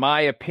week, in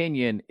my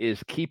opinion,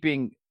 is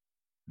keeping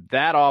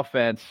that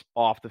offense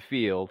off the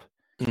field,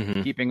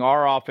 keeping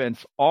our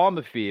offense on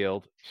the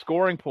field,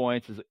 scoring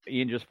points, as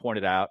Ian just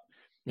pointed out.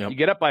 You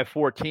get up by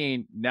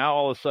 14. Now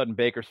all of a sudden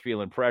Baker's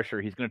feeling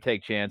pressure. He's going to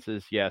take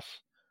chances. Yes.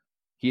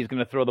 He's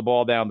going to throw the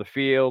ball down the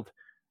field.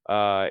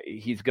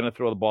 He's going to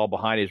throw the ball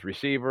behind his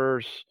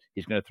receivers.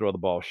 He's going to throw the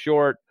ball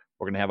short.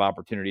 We're going to have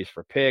opportunities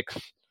for picks,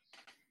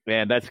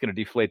 and that's going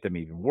to deflate them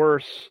even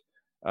worse.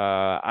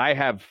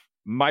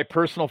 My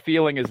personal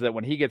feeling is that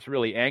when he gets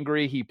really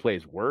angry, he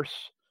plays worse.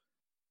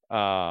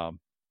 And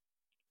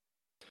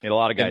a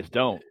lot of guys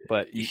don't,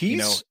 but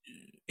he's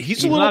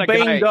a little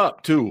banged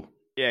up too.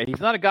 Yeah, he's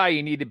not a guy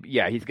you need to.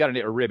 Yeah, he's got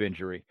a rib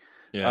injury.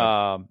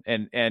 Yeah,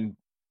 and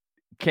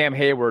Cam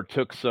Hayward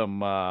took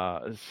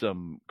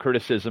some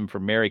criticism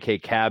from Mary Kay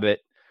Cabot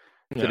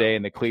today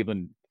in the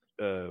Cleveland.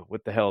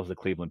 What the hell is the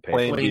Cleveland paper?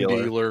 Plain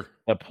dealer.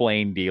 A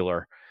plain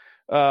dealer.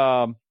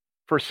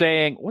 For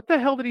saying, what the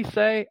hell did he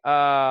say?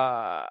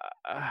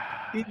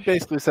 He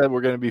basically said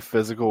we're going to be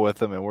physical with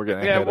him, and we're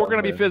going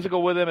to be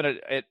physical with him. And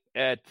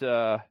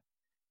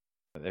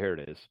there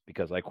it is,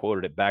 because I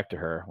quoted it back to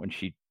her when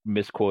she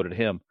misquoted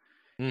him.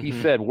 He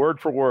said, word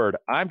for word,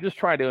 "I'm just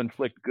trying to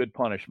inflict good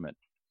punishment.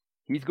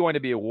 He's going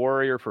to be a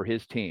warrior for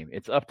his team.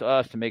 It's up to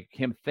us to make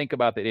him think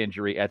about that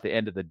injury at the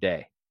end of the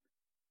day."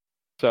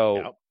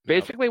 So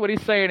basically what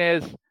he's saying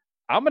is,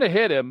 I'm going to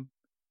hit him,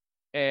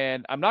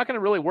 and I'm not going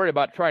to really worry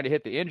about trying to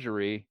hit the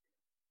injury.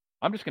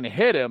 I'm just going to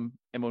hit him,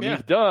 and when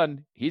he's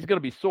done, he's going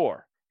to be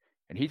sore,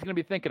 and he's going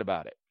to be thinking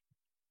about it.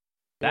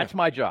 That's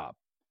my job.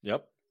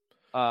 Yep.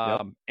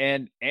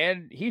 And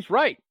he's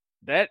right.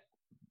 That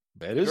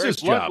is his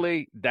job.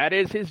 That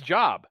is his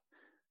job.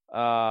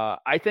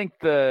 I think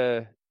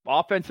the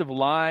offensive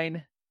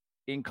line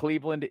in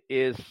Cleveland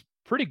is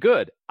pretty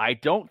good. I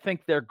don't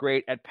think they're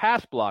great at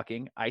pass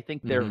blocking. I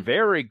think they're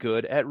very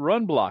good at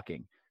run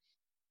blocking,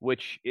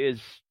 which is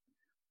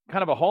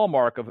kind of a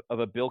hallmark of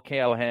a Bill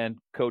Callahan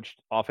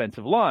coached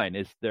offensive line.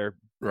 Is they're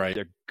Right.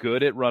 They're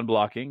good at run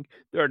blocking.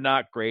 They're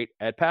not great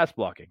at pass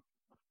blocking.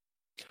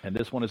 And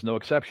this one is no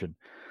exception.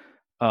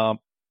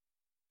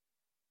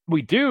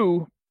 We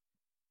do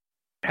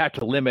have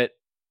to limit.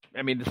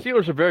 I mean, the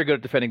Steelers are very good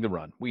at defending the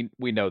run. We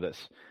know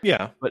this.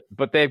 Yeah.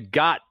 But they've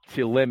got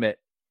to limit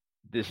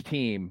this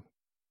team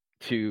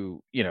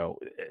to,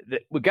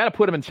 we've got to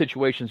put them in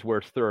situations where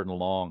it's third and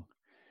long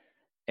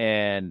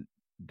and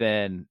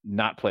then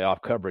not play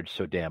off coverage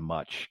so damn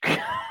much.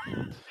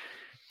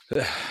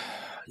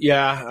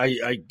 Yeah,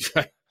 I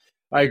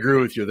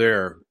agree with you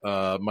there.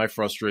 My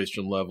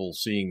frustration level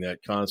seeing that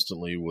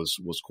constantly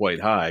was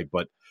quite high.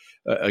 But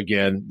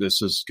again,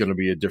 this is going to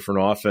be a different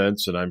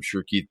offense, and I'm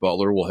sure Keith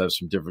Butler will have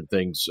some different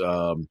things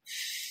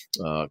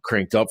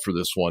cranked up for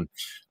this one.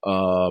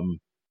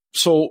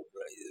 So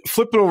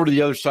flipping over to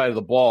the other side of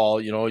the ball,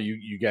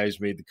 you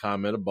guys made the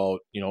comment about,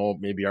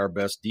 maybe our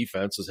best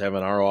defense is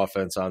having our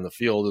offense on the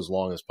field as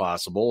long as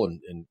possible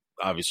and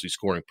obviously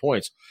scoring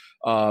points.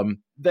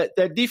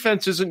 That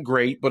defense isn't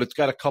great, but it's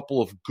got a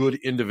couple of good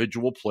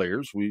individual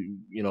players.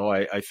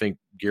 I think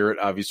Garrett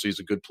obviously is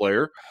a good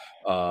player.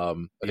 I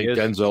think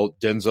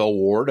Denzel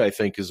Ward, I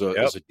think, is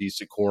a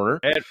decent corner,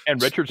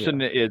 and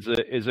Richardson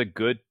is a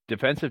good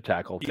defensive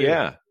tackle too.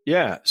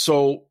 Yeah.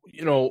 So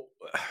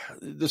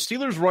the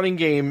Steelers' running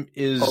game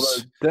is.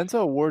 Although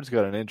Denzel Ward's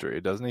got an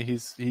injury, doesn't he?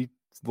 He's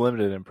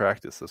limited in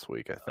practice this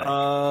week, I think.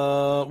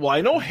 Well,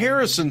 I know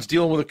Harrison's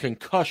dealing with a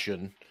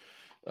concussion.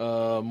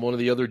 One of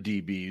the other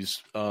DBs.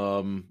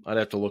 I'd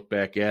have to look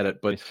back at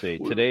it, but let's see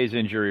today's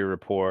injury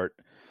report.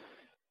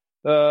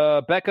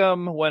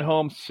 Beckham went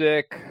home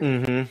sick,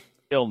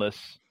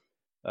 illness.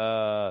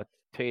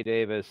 Tay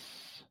Davis,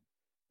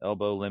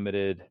 elbow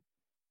limited.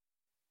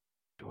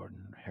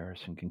 Jordan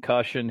Harrison,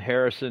 concussion.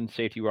 Harrison,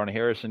 safety Ron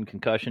Harrison,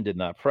 concussion, did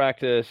not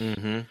practice.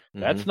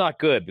 That's not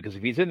good because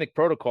if he's in the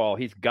protocol,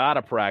 he's got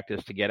to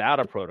practice to get out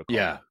of protocol.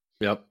 Yeah.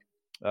 Yep.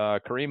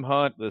 Kareem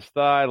Hunt, this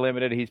thigh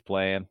limited. He's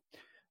playing.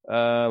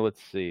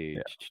 Let's see.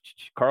 Yeah.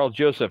 Carl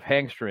Joseph,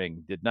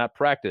 hamstring, did not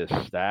practice.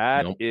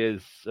 That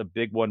is a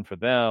big one for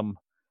them.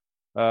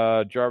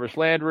 Jarvis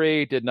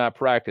Landry did not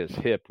practice.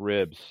 Hip,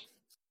 ribs.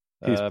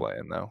 He's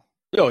playing though.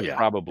 Oh yeah,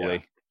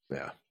 probably.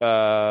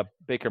 Yeah.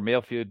 Baker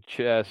Mayfield,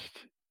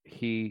 chest.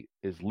 He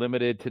is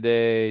limited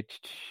today.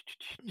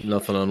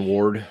 Nothing on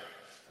Ward,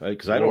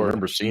 because I don't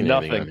remember seeing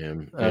anything on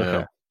him. Okay.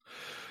 Yeah.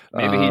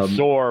 Maybe he's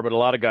sore, but a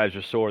lot of guys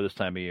are sore this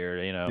time of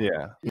year.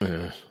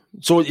 Yeah.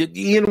 So,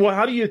 Ian,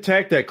 how do you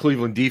attack that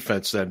Cleveland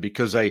defense then?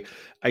 Because I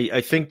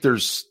think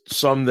there's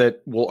some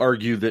that will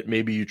argue that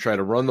maybe you try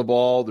to run the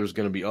ball. There's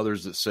going to be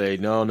others that say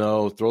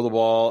no, throw the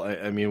ball.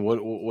 I mean,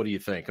 what do you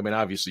think? I mean,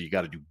 obviously you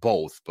got to do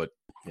both, but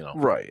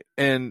right.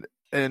 And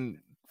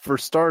for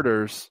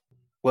starters,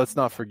 let's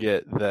not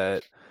forget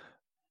that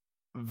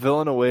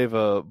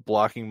Villanueva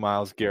blocking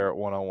Myles Garrett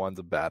one-on-one's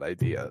a bad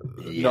idea.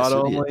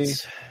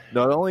 Yes,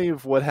 not only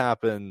of what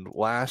happened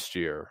last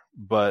year,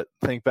 but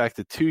think back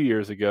to 2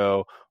 years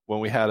ago when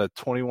we had a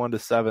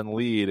 21-7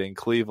 lead in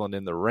Cleveland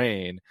in the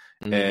rain,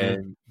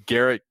 and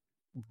Garrett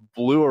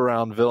blew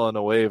around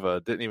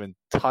Villanueva, didn't even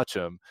touch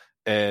him,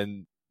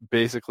 and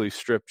basically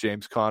stripped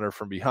James Conner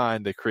from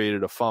behind. They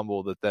created a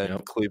fumble that then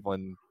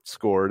Cleveland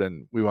scored,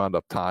 and we wound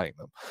up tying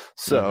them.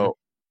 So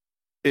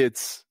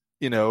it's,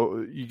 you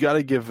got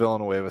to give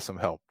Villanueva some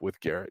help with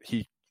Garrett.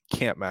 He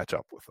can't match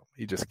up with him.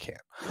 He just can't.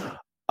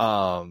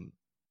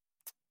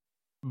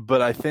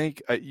 But I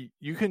think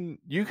you can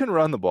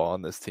run the ball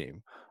on this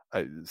team.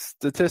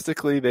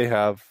 Statistically, they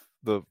have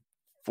the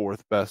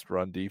fourth best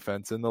run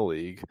defense in the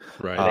league.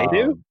 Right. They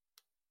do?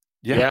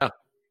 Yeah.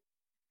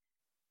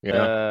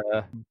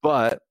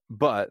 But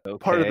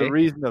part of the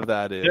reason of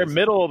that is they're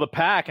middle of the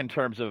pack in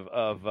terms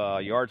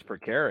of yards per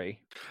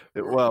carry.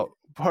 Well,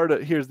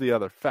 here's the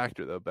other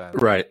factor though, Ben.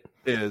 Right.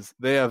 Is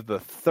they have the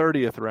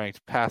 30th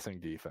ranked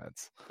passing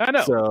defense. I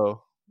know.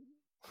 So,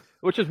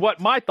 which is what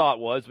my thought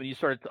was when you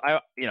started.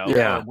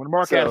 When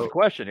Mark asked the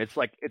question, it's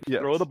like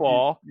throw the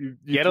ball, you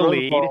get a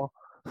lead,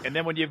 and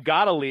then when you've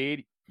got a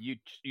lead, you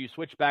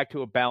switch back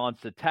to a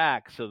balanced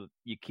attack so that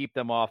you keep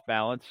them off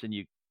balance and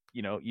you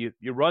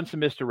run some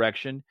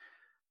misdirection.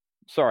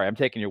 Sorry, I'm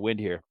taking your wind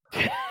here.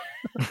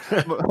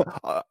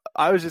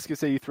 I was just gonna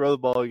say you throw the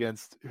ball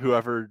against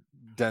whoever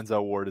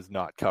Denzel Ward is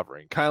not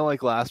covering, kind of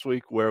like last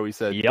week where we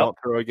said don't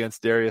throw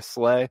against Darius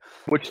Slay,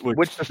 which the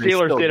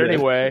Steelers did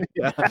anyway.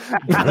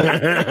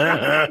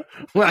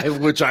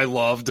 Which I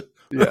loved.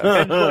 This is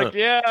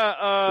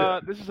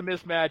a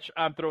mismatch.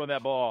 I'm throwing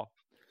that ball.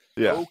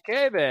 Yeah.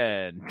 Okay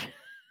then.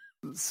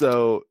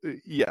 So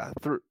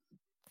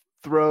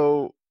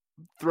throw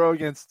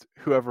against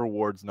whoever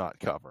Ward's not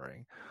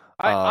covering.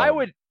 I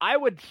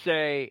would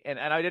say, and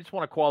I just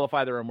want to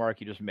qualify the remark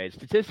you just made.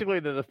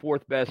 Statistically, they're the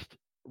fourth best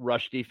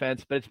rush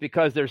defense, but it's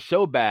because they're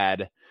so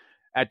bad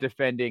at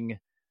defending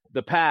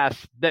the pass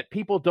that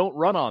people don't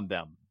run on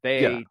them.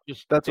 They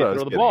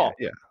throw the ball.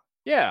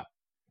 Yeah.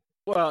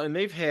 Well, and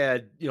they've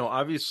had,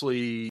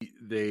 obviously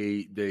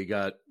they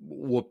got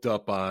whooped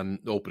up on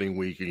opening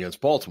week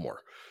against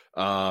Baltimore.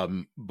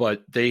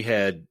 But they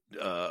had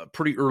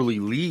pretty early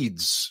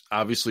leads,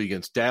 obviously,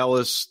 against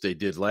Dallas. They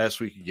did last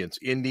week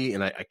against Indy,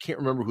 and I can't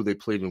remember who they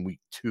played in week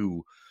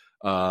 2.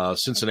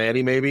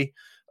 Cincinnati, maybe.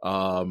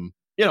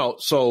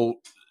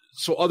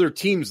 So other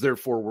teams,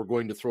 therefore, were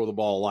going to throw the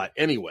ball a lot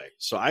anyway.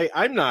 So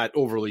I'm not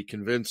overly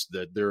convinced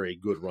that they're a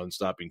good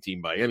run-stopping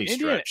team by any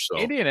stretch. So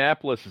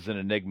Indianapolis is an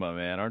enigma,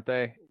 man, aren't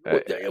they?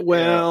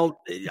 Well,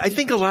 I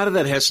think a lot of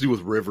that has to do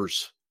with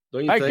Rivers.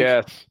 Don't you think? I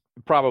guess.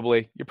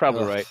 Probably. You're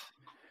probably right.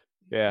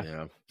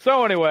 Yeah.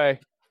 So anyway.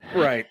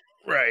 Right.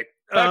 Back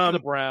to the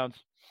Browns.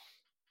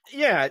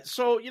 Yeah,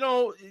 so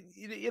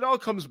it all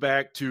comes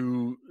back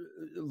to,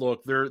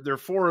 look, they're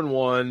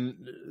 4-1.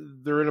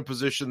 They're in a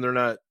position they're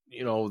not,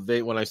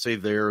 when I say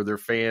their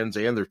fans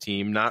and their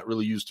team not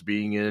really used to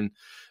being in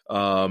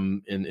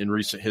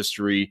recent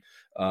history.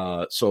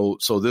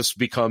 So this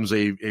becomes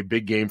a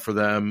big game for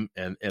them,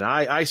 and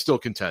I still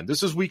contend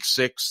this is week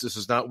 6. This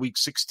is not week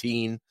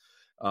 16.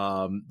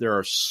 There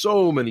are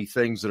so many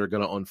things that are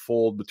going to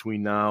unfold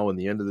between now and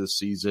the end of this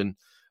season.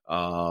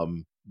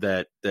 And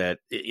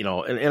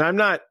I'm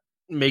not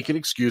making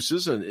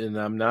excuses, and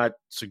I'm not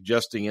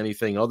suggesting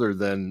anything other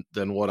than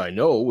what I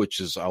know, which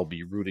is I'll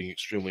be rooting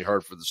extremely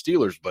hard for the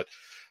Steelers. But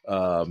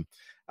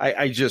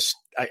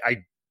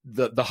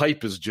the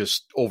hype is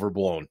just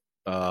overblown.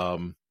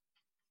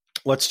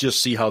 Let's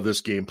just see how this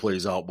game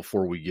plays out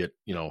before we get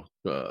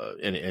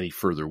any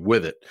further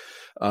with it.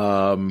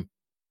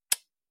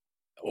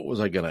 What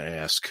was I going to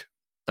ask?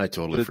 I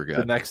totally forgot.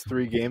 The next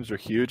 3 games are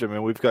huge. I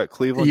mean, we've got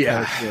Cleveland,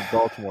 Tennessee, and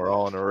Baltimore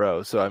all in a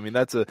row. So, I mean,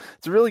 it's a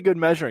really good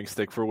measuring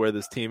stick for where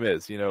this team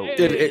is. It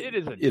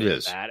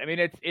is bad. I mean,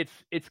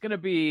 it's going to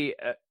be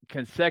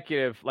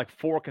consecutive, like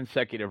 4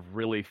 consecutive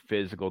really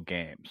physical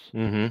games,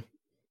 and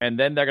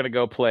then they're going to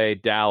go play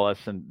Dallas,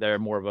 and they're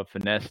more of a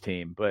finesse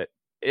team. But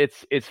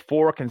it's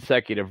 4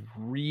 consecutive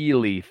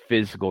really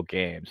physical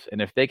games,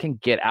 and if they can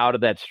get out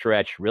of that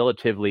stretch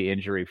relatively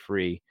injury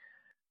free,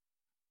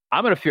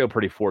 I'm going to feel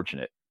pretty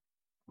fortunate.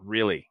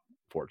 Really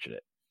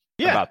fortunate.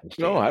 About this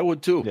game. No, I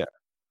would too. Yeah.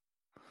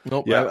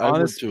 Nope. Yeah, I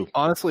would too.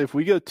 Honestly, if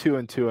we go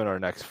 2-2 in our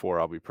next 4,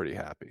 I'll be pretty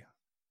happy.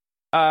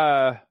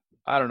 I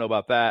don't know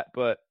about that,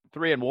 but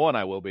 3-1,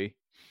 I will be.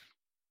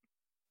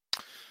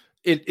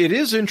 It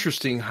is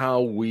interesting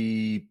how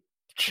we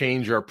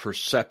change our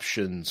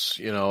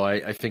perceptions.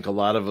 I think a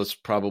lot of us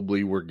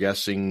probably were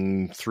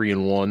guessing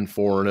 3-1,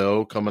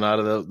 4-0 coming out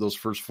of those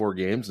first 4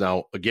 games.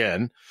 Now,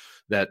 again,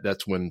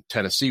 that's when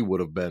Tennessee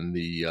would have been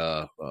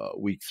the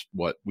week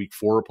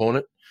 4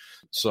 opponent.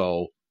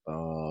 So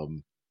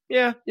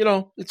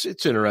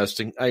it's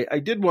interesting. I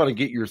did want to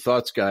get your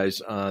thoughts,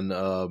 guys, on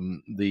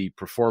the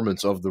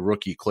performance of the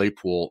rookie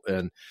Claypool.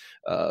 And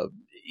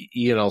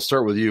Ian, I'll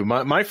start with you.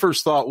 My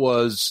first thought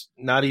was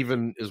not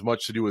even as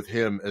much to do with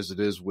him as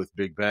it is with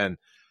Big Ben.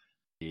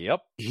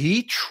 Yep,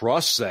 he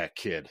trusts that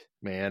kid,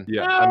 man.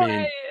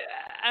 Yeah,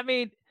 I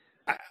mean.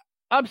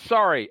 I'm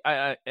sorry,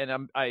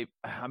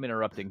 I'm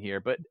interrupting here,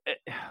 but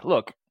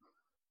look,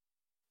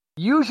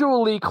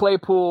 usually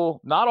Claypool,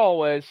 not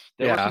always.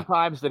 There were some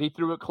times that he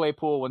threw at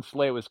Claypool when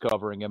Slay was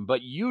covering him,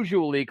 but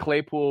usually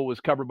Claypool was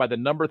covered by the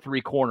number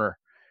 3 corner,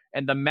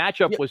 and the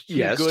matchup was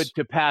too good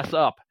to pass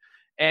up.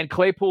 And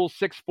Claypool's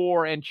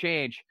 6'4" and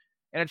change,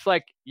 and it's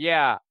like,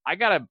 I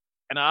got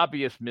an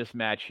obvious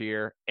mismatch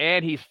here,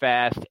 and he's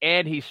fast,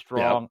 and he's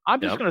strong.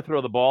 I'm just going to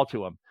throw the ball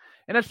to him,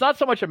 and it's not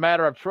so much a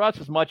matter of trust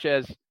as much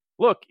as,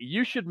 look,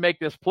 you should make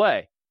this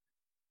play.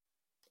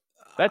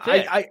 That's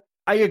it.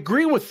 I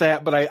agree with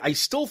that, but I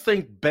still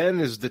think Ben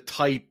is the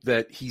type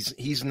that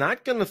he's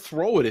not going to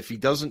throw it if he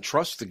doesn't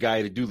trust the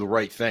guy to do the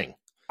right thing.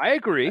 I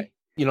agree.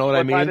 You know what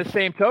I mean? By the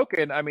same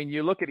token, I mean,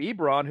 you look at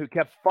Ebron, who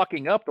kept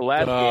fucking up the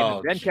last game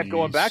and then kept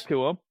going back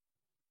to him.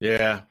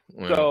 Yeah.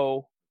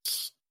 Well,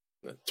 so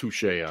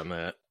touche on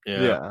that.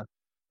 Yeah.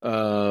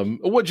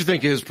 What'd you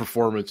think of his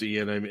performance,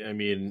 Ian? I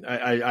mean,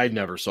 I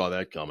never saw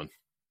that coming.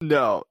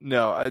 No.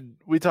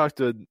 We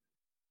talked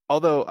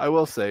although I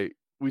will say,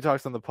 we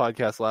talked on the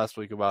podcast last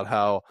week about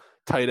how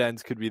tight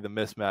ends could be the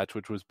mismatch,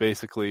 which was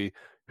basically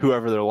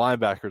whoever their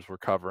linebackers were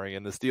covering.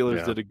 And the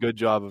Steelers did a good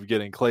job of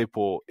getting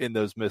Claypool in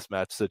those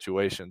mismatch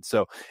situations.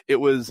 So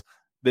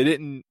they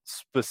didn't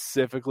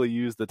specifically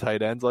use the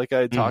tight ends like I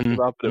had talked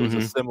about, but it was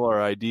a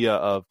similar idea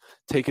of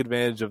take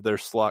advantage of their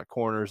slot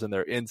corners and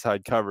their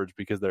inside coverage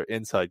because their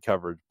inside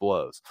coverage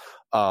blows,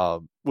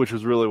 which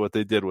was really what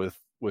they did with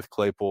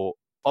Claypool.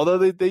 Although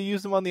they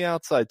used him on the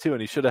outside too, and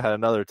he should have had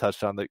another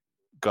touchdown that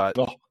got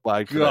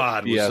flagged for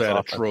God, was that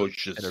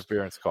atrocious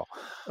interference call.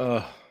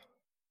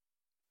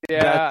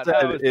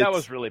 That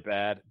was really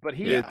bad. But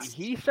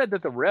he said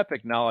that the ref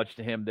acknowledged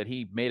to him that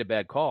he made a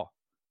bad call.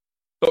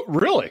 Oh,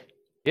 really?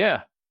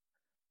 Yeah.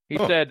 He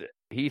said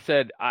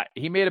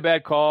he made a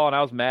bad call, and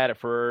I was mad at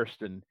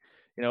first, and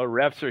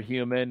refs are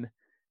human,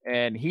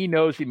 and he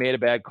knows he made a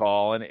bad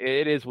call, and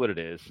it is what it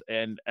is.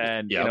 And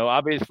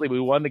obviously we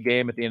won the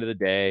game at the end of the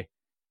day.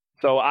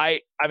 So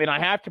I mean I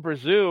have to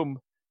presume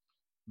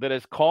that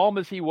as calm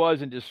as he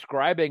was in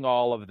describing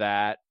all of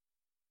that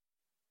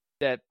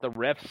the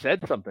ref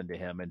said something to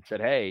him and said,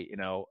 hey,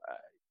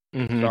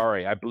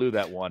 Sorry, I blew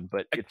that one,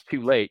 but it's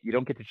too late. You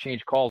don't get to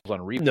change calls on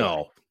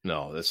replay.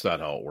 No, that's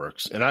not how it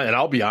works. And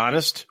I'll be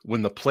honest,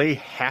 when the play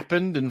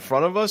happened in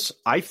front of us,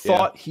 I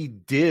thought he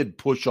did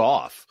push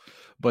off.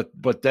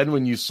 But then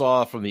when you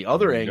saw from the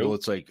other angle,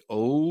 it's like,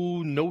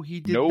 oh, no,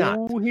 he did not.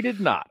 No, he did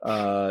not.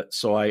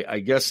 So I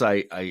guess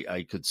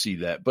I could see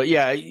that. But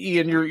yeah,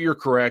 Ian, you're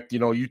correct.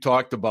 You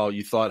talked about,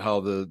 you thought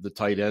how the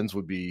tight ends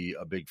would be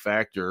a big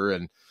factor.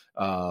 And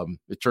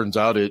it turns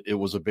out it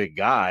was a big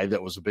guy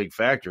that was a big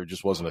factor. It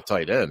just wasn't a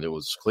tight end. It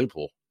was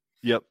Claypool.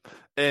 Yep.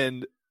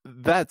 And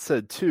that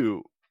said,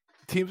 too,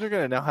 teams are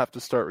going to now have to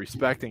start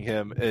respecting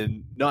him,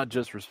 and not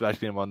just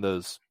respecting him on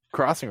those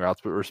crossing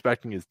routes, but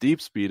respecting his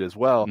deep speed as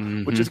well,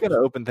 which is going to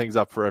open things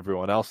up for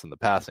everyone else in the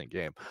passing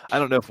game. I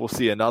don't know if we'll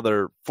see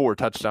another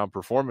 4-touchdown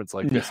performance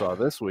like we saw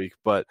this week,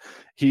 but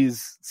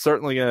he's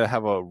certainly going to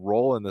have a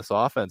role in this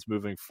offense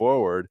moving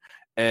forward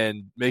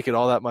and make it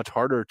all that much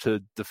harder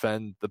to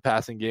defend the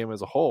passing game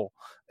as a whole.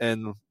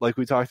 And like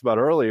we talked about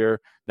earlier,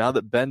 now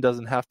that Ben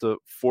doesn't have to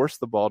force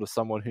the ball to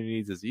someone who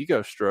needs his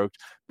ego stroked,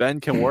 Ben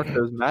can work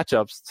those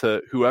matchups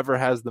to whoever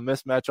has the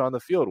mismatch on the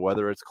field,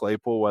 whether it's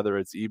Claypool, whether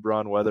it's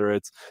Ebron, whether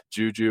it's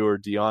Juju or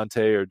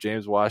Deontay or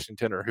James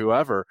Washington or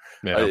whoever.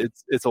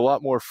 It's a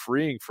lot more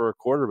freeing for a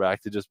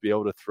quarterback to just be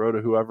able to throw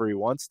to whoever he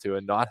wants to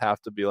and not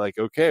have to be like,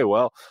 okay,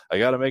 well, I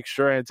got to make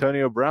sure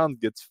Antonio Brown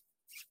gets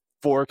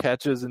 4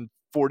 catches and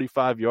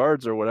 45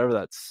 yards or whatever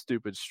that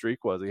stupid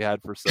streak was he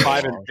had for so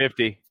 5 long. and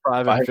 50.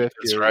 5 and 50.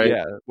 That's right.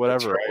 Yeah, whatever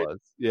That's right. it was.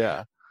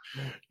 Yeah.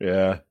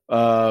 Yeah.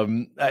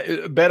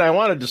 Ben, I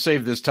wanted to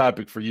save this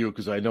topic for you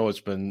because I know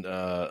it's been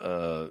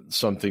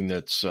something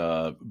that's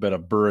been a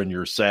burr in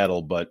your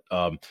saddle, but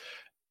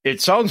it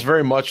sounds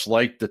very much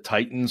like the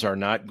Titans are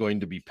not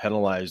going to be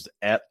penalized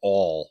at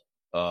all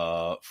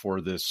for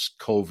this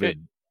COVID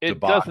It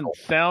doesn't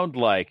sound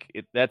like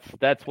it.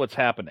 That's what's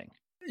happening.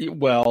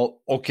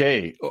 Well,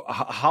 okay.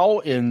 How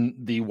in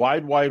the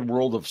wide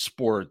world of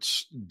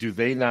sports do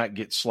they not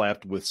get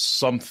slapped with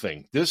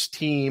something? This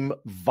team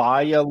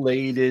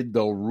violated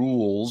the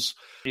rules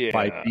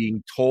by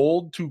being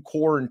told to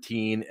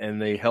quarantine,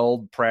 and they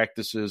held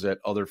practices at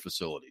other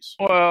facilities.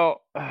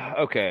 Well,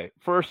 okay.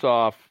 First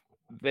off,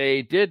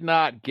 they did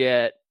not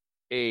get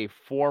a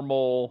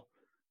formal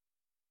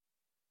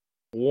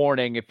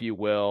warning, if you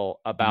will,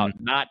 about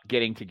not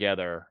getting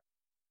together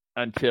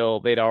until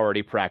they'd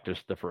already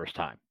practiced the first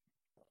time.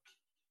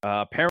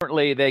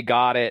 Apparently, they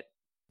got it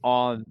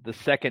on the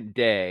second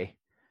day,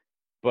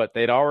 but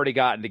they'd already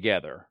gotten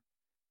together.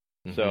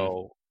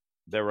 So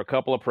there were a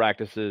couple of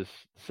practices.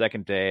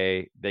 Second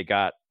day, they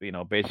got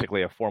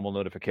basically a formal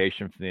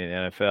notification from the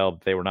NFL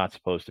that they were not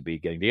supposed to be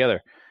getting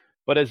together.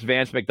 But as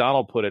Vance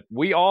McDonald put it,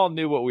 we all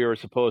knew what we were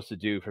supposed to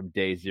do from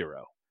day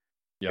 0.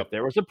 If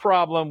there was a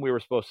problem, we were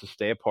supposed to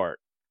stay apart,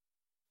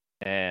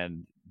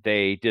 and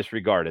they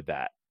disregarded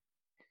that.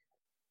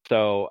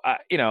 So,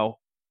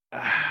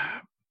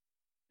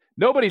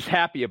 nobody's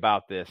happy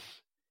about this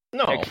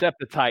except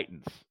the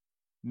Titans.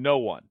 No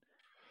one.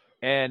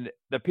 And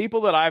the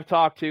people that I've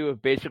talked to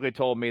have basically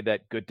told me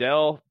that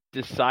Goodell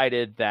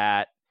decided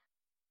that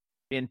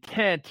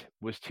intent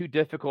was too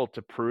difficult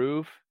to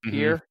prove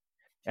here,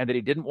 and that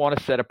he didn't want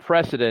to set a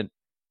precedent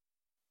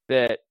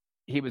that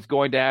he was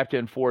going to have to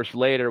enforce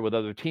later with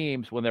other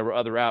teams when there were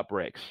other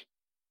outbreaks.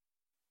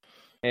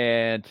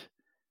 And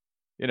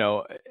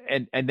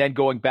and then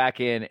going back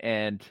in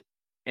and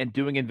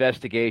doing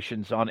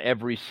investigations on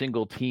every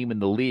single team in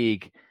the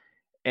league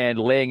and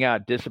laying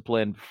out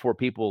discipline for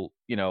people,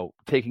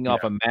 taking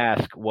off a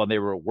mask while they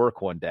were at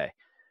work one day.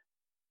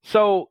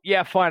 So,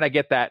 yeah, fine, I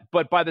get that.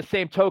 But by the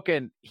same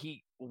token,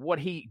 what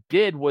he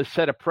did was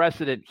set a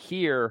precedent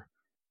here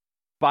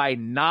by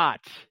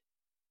not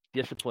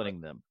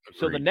disciplining them. Agreed.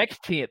 So the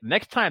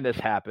next time this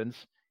happens,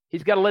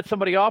 he's got to let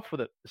somebody else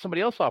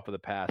off with a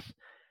pass.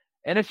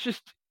 And it's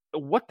just,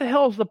 what the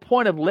hell is the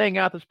point of laying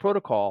out this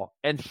protocol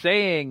and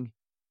saying,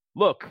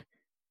 look,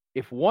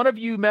 if one of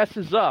you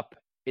messes up,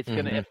 it's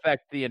going to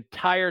affect the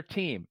entire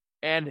team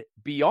and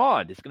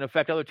beyond. It's going to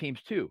affect other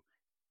teams too.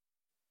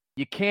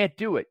 You can't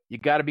do it. You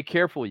got to be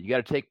careful. You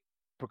got to take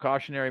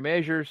precautionary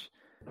measures.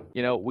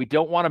 We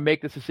don't want to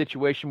make this a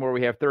situation where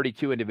we have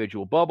 32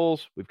 individual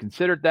bubbles. We've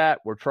considered that.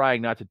 We're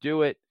trying not to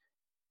do it.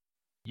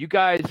 You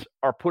guys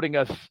are putting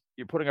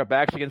our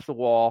backs against the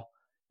wall.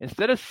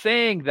 Instead of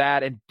saying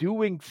that and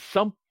doing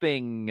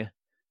something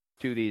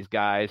to these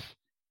guys,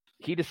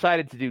 he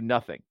decided to do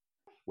nothing,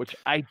 which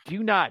I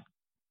do not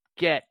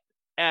get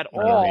at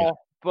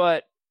all.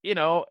 But,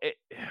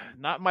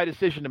 not my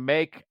decision to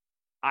make.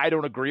 I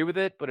don't agree with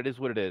it, but it is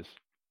what it is.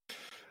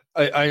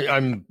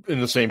 I'm in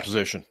the same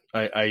position.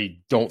 I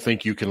don't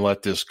think you can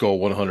let this go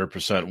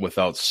 100%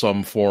 without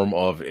some form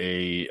of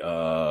a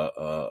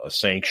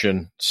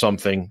sanction,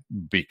 something,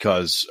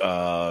 because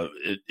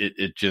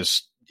it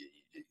just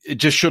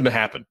shouldn't have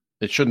happened.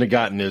 It shouldn't have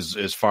gotten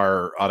as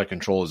far out of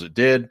control as it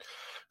did.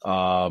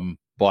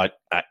 But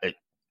it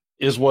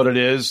is what it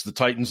is. The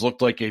Titans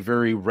looked like a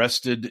very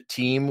rested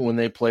team when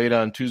they played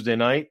on Tuesday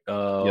night,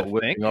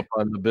 whipping up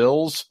on the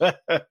Bills.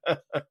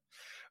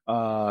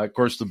 Of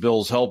course, the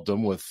Bills helped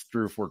him with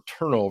 3 or 4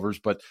 turnovers,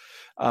 but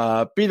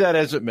be that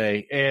as it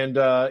may. And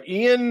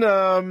Ian,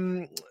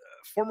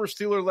 former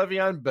Steeler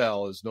Le'Veon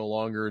Bell is no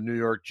longer a New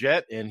York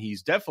Jet, and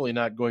he's definitely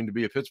not going to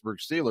be a Pittsburgh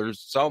Steelers.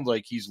 Sounds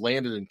like he's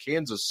landed in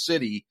Kansas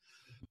City.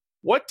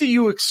 What do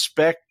you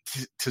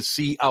expect to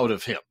see out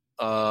of him?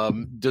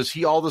 Does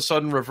he all of a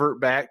sudden revert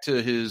back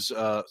to his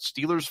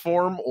Steelers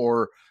form,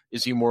 or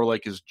is he more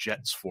like his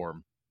Jets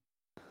form?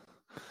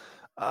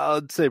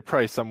 I'd say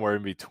probably somewhere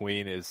in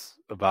between is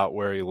about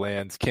where he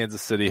lands.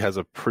 Kansas City has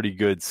a pretty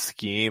good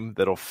scheme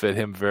that'll fit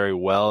him very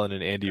well in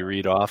an Andy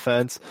Reid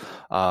offense.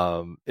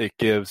 It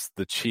gives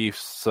the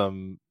Chiefs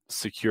some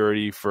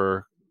security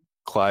for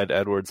Clyde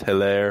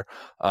Edwards-Helaire,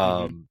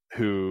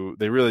 who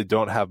they really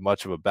don't have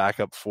much of a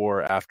backup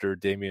for after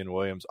Damian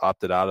Williams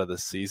opted out of the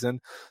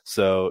season.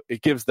 So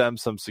it gives them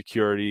some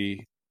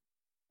security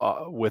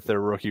with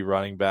their rookie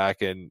running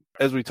back. And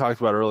as we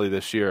talked about early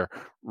this year,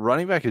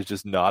 running back is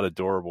just not a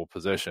durable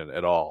position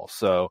at all.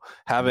 So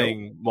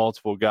having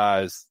multiple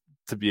guys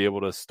to be able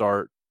to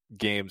start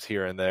games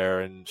here and there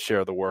and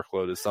share the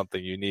workload is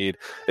something you need.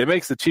 It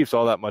makes the Chiefs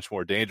all that much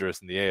more dangerous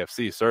in the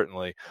AFC,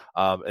 certainly.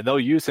 And they'll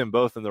use him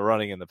both in the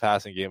running and the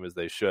passing game as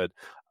they should.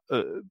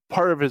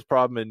 Part of his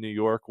problem in New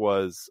York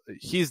was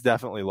he's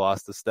definitely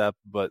lost a step,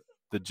 but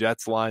the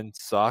Jets line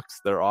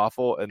sucks. They're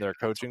awful, and their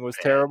coaching was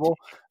terrible.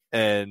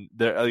 And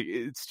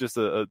it's just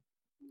a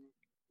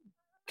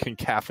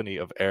cacophony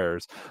of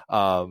errors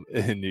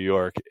in New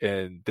York,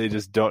 and they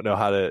just don't know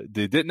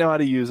they didn't know how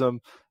to use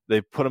them.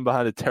 They put him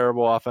behind a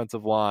terrible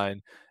offensive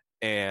line,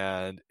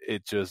 and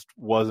it just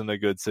wasn't a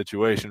good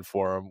situation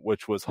for him,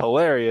 which was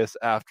hilarious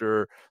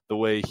after the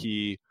way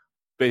he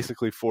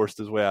basically forced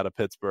his way out of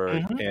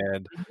Pittsburgh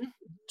and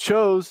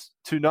chose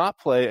to not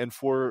play and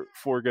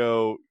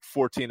forego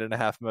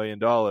 $14.5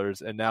 million,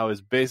 and now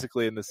is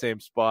basically in the same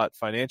spot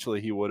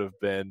financially he would have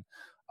been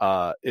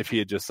if he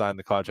had just signed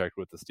the contract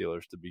with the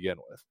Steelers to begin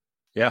with.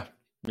 Yeah.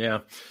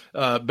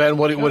 Ben,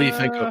 what do you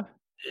think? What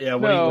do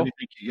you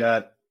think you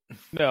got?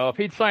 No, if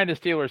he'd signed a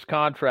Steelers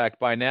contract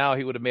by now,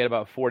 he would have made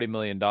about $40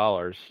 million.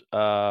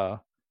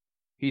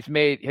 He's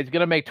going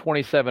to make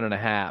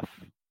 27.5.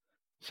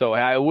 So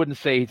I wouldn't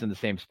say he's in the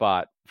same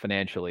spot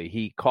financially.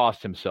 He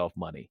cost himself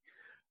money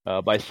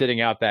by sitting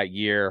out that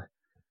year.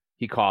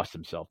 He cost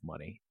himself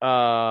money.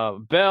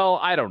 Bell,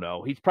 I don't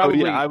know. He's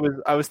probably. I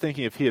was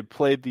thinking if he had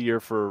played the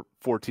year for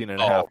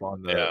 14.5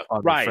 on the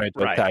franchise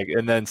tag,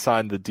 and then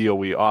signed the deal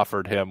we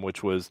offered him,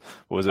 which was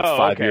it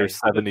 5 years,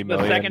 $70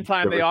 million. The second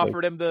time they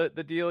offered him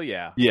the deal,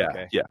 yeah.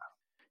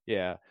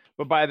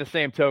 But by the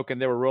same token,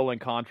 there were rolling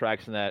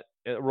guarantees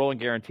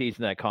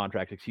in that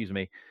contract.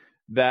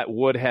 That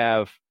would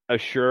have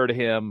assured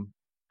him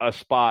a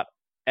spot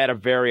at a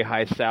very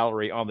high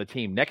salary on the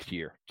team next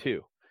year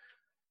too.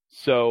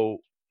 So,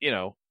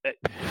 that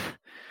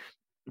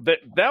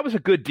was a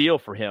good deal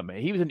for him.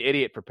 He was an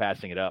idiot for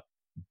passing it up.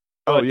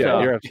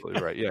 You're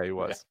absolutely right. Yeah, he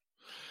was.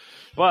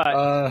 But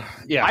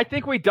I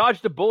think we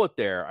dodged a bullet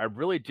there. I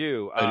really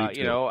do.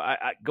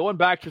 Going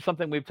back to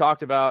something we've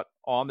talked about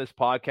on this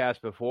podcast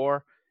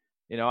before,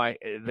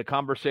 the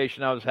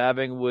conversation I was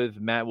having with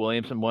Matt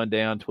Williamson one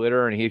day on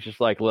Twitter, and he's just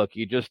like, look,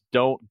 you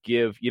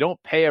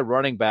don't pay a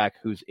running back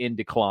who's in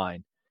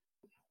decline.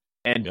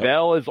 And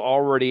Bell is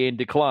already in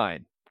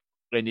decline.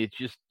 And you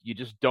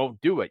just don't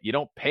do it. You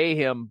don't pay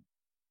him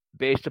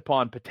based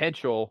upon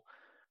potential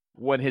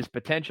when his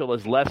potential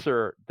is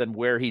lesser than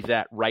where he's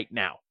at right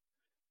now.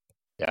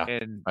 Yeah.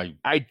 And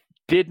I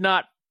did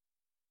not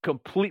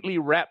completely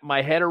wrap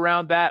my head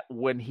around that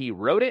when he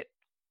wrote it,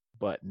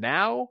 but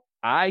now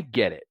I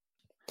get it.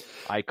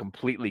 I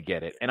completely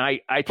get it. And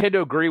I tend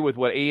to agree with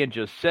what Ian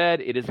just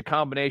said. It is a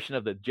combination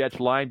of the Jets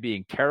line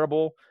being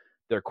terrible,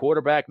 their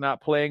quarterback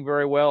not playing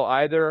very well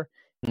either,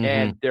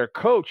 and their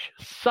coach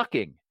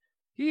sucking.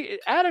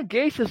 Adam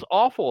Gase is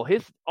awful.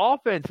 His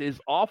offense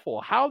is awful.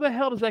 How the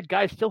hell does that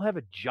guy still have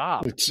a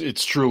job?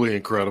 It's truly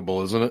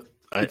incredible, isn't it?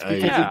 It's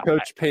because of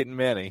Coach Peyton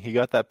Manning. He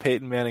got that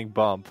Peyton Manning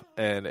bump,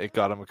 and it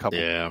got him a couple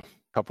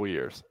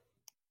years.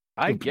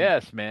 I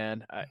guess,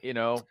 man.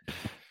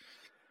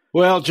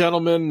 Well,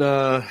 gentlemen,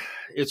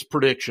 it's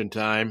prediction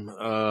time.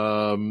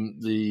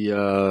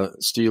 The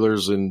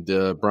Steelers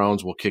and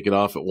Browns will kick it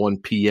off at 1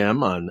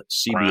 p.m. on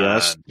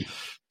CBS.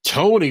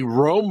 Tony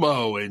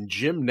Romo and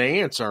Jim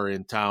Nantz are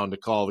in town to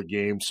call the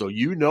game, so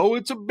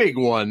it's a big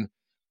one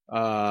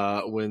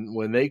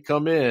when they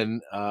come in.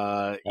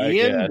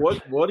 Ian,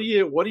 what do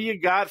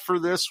you got for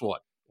this one?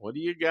 What do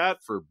you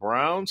got for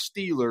Browns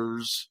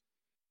Steelers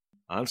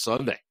on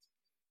Sunday?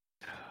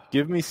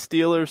 Give me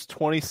Steelers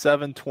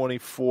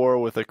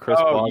 27-24 with a Chris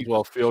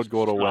Boswell field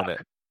goal to win it.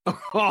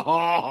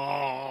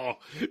 Oh,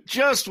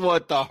 just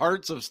what the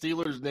hearts of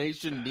Steelers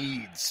Nation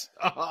needs.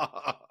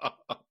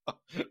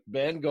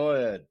 Ben, go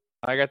ahead.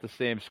 I got the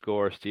same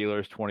score: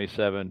 Steelers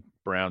 27,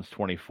 Browns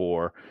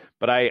 24.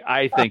 But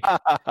I think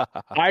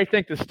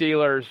the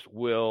Steelers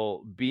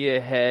will be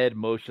ahead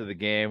most of the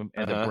game,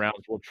 and the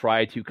Browns will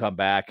try to come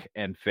back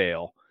and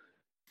fail.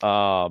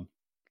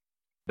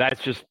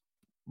 That's just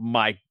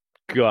my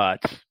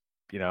gut.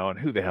 and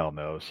who the hell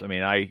knows? I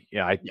mean, I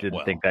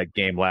didn't think that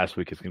game last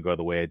week is going to go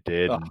the way it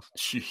did.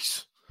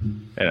 Jeez.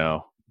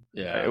 Yeah,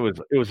 it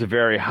was a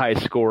very high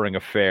scoring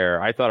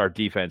affair. I thought our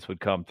defense would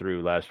come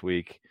through last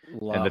week,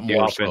 and that the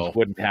offense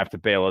wouldn't have to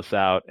bail us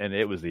out, and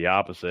it was the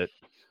opposite.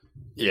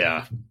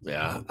 Yeah.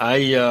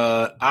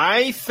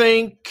 I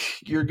think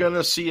you're going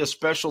to see a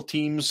special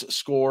teams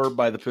score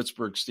by the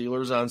Pittsburgh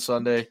Steelers on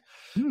Sunday.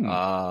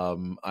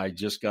 I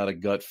just got a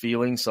gut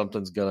feeling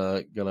something's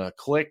gonna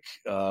click.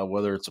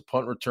 Whether it's a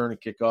punt return, a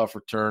kickoff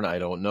return, I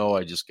don't know.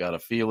 I just got a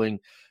feeling,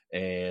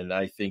 and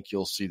I think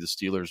you'll see the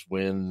Steelers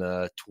win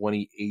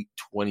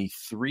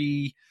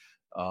 28-23.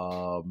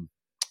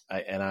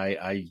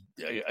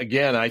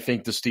 I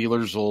think the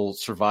Steelers will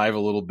survive a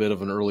little bit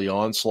of an early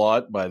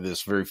onslaught by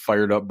this very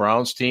fired up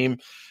Browns team.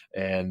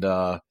 And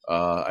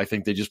I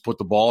think they just put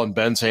the ball in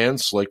Ben's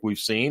hands like we've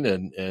seen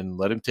and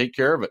let him take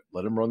care of it.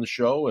 Let him run the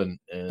show and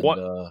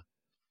go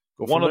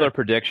one other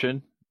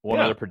prediction.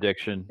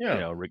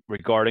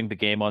 Regarding the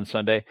game on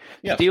Sunday.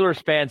 Yes.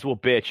 Steelers fans will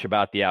bitch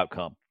about the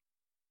outcome.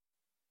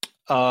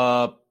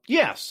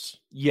 Yes,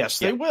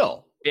 they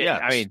will.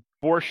 I mean,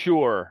 for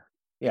sure.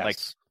 Yes. Like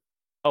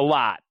a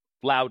lot,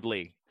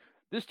 loudly.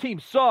 This team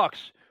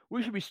sucks.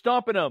 We should be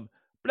stomping them.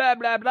 Blah,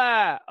 blah,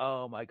 blah.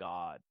 Oh, my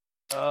God.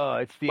 Oh,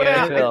 it's the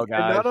NFL,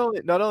 guys.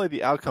 Not only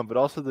the outcome, but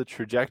also the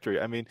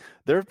trajectory. I mean,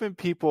 there have been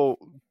people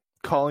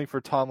calling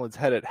for Tomlin's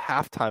head at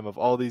halftime of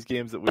all these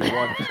games that we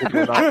won because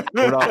we're not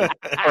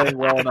playing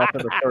well enough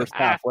in the first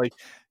half. Like,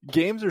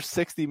 games are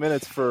 60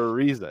 minutes for a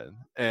reason,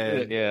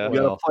 and you got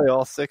to play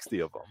all 60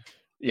 of them.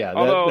 Yeah.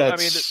 Although, I mean,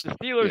 the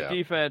Steelers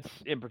defense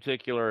in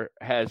particular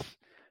has,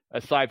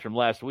 aside from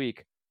last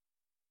week,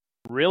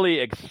 really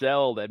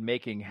excelled at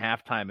making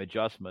halftime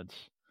adjustments.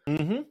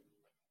 Mm-hmm.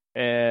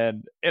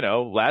 And,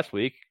 last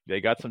week they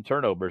got some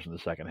turnovers in the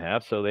second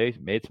half, so they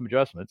made some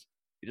adjustments.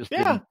 They just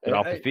didn't get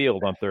off the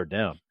field on third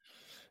down.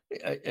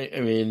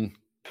 I mean,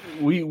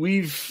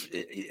 we're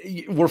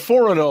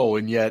 4-0,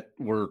 and yet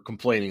we're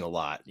complaining a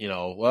lot.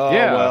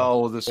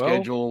 The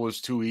schedule was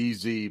too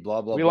easy,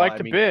 blah, blah, blah. We like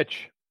to bitch.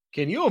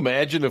 Can you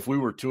imagine if we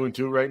were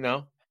 2-2 right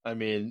now? I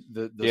mean,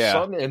 the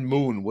sun and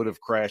moon would have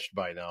crashed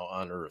by now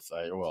on Earth,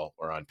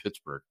 or on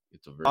Pittsburgh.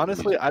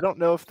 Honestly, I don't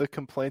know if the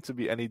complaints would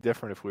be any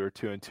different if we were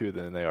 2-2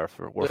 than they are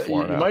we're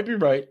 4-0. You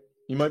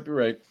might be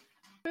right.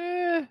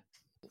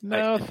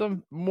 No,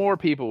 some more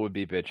people would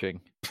be bitching.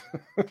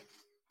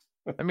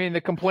 I mean,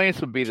 the complaints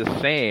would be the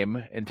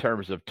same in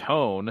terms of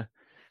tone,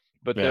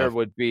 but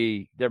there'd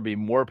be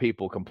more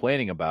people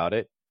complaining about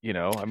it.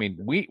 I mean,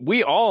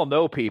 we all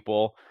know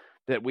people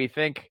that we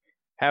think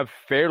have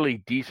fairly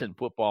decent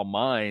football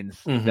minds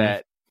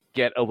that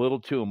get a little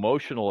too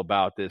emotional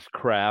about this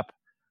crap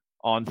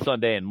on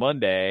Sunday and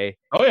Monday.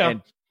 Oh yeah,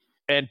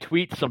 and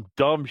tweet some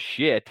dumb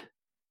shit.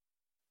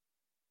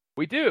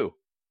 We do.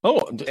 Oh,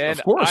 and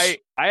of course.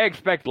 I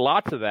expect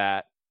lots of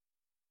that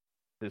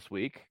this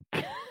week.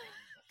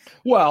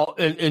 Well,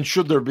 and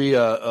should there be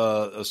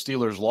a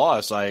Steelers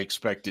loss, I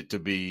expect it to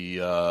be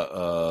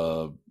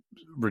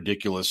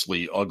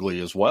ridiculously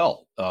ugly as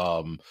well,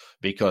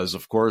 because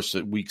of course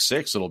at week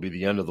 6 it'll be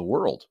the end of the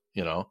world,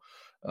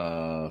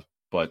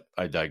 but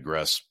I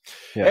digress.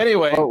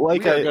 Anyway,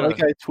 like I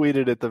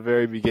tweeted at the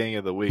very beginning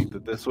of the week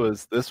that this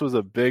was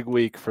a big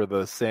week for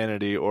the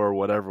sanity or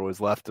whatever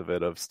was left of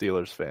it of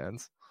Steelers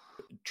fans.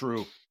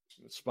 True.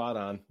 Spot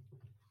on.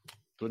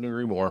 Couldn't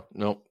agree more.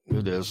 Nope,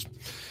 it is.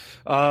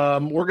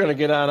 We're going to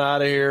get on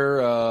out of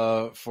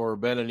here for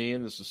Ben and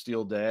Ian. This is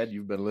Steel Dad.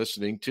 You've been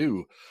listening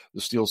to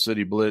the Steel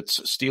City Blitz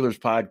Steelers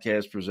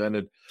podcast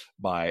presented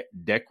by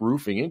Deck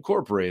Roofing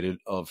Incorporated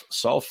of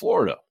South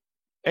Florida.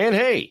 And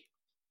hey,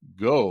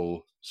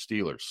 go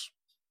Steelers.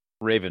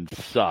 Ravens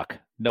suck.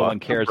 No one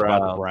cares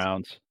about the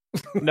Browns.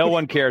 No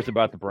one cares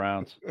about the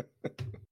Browns.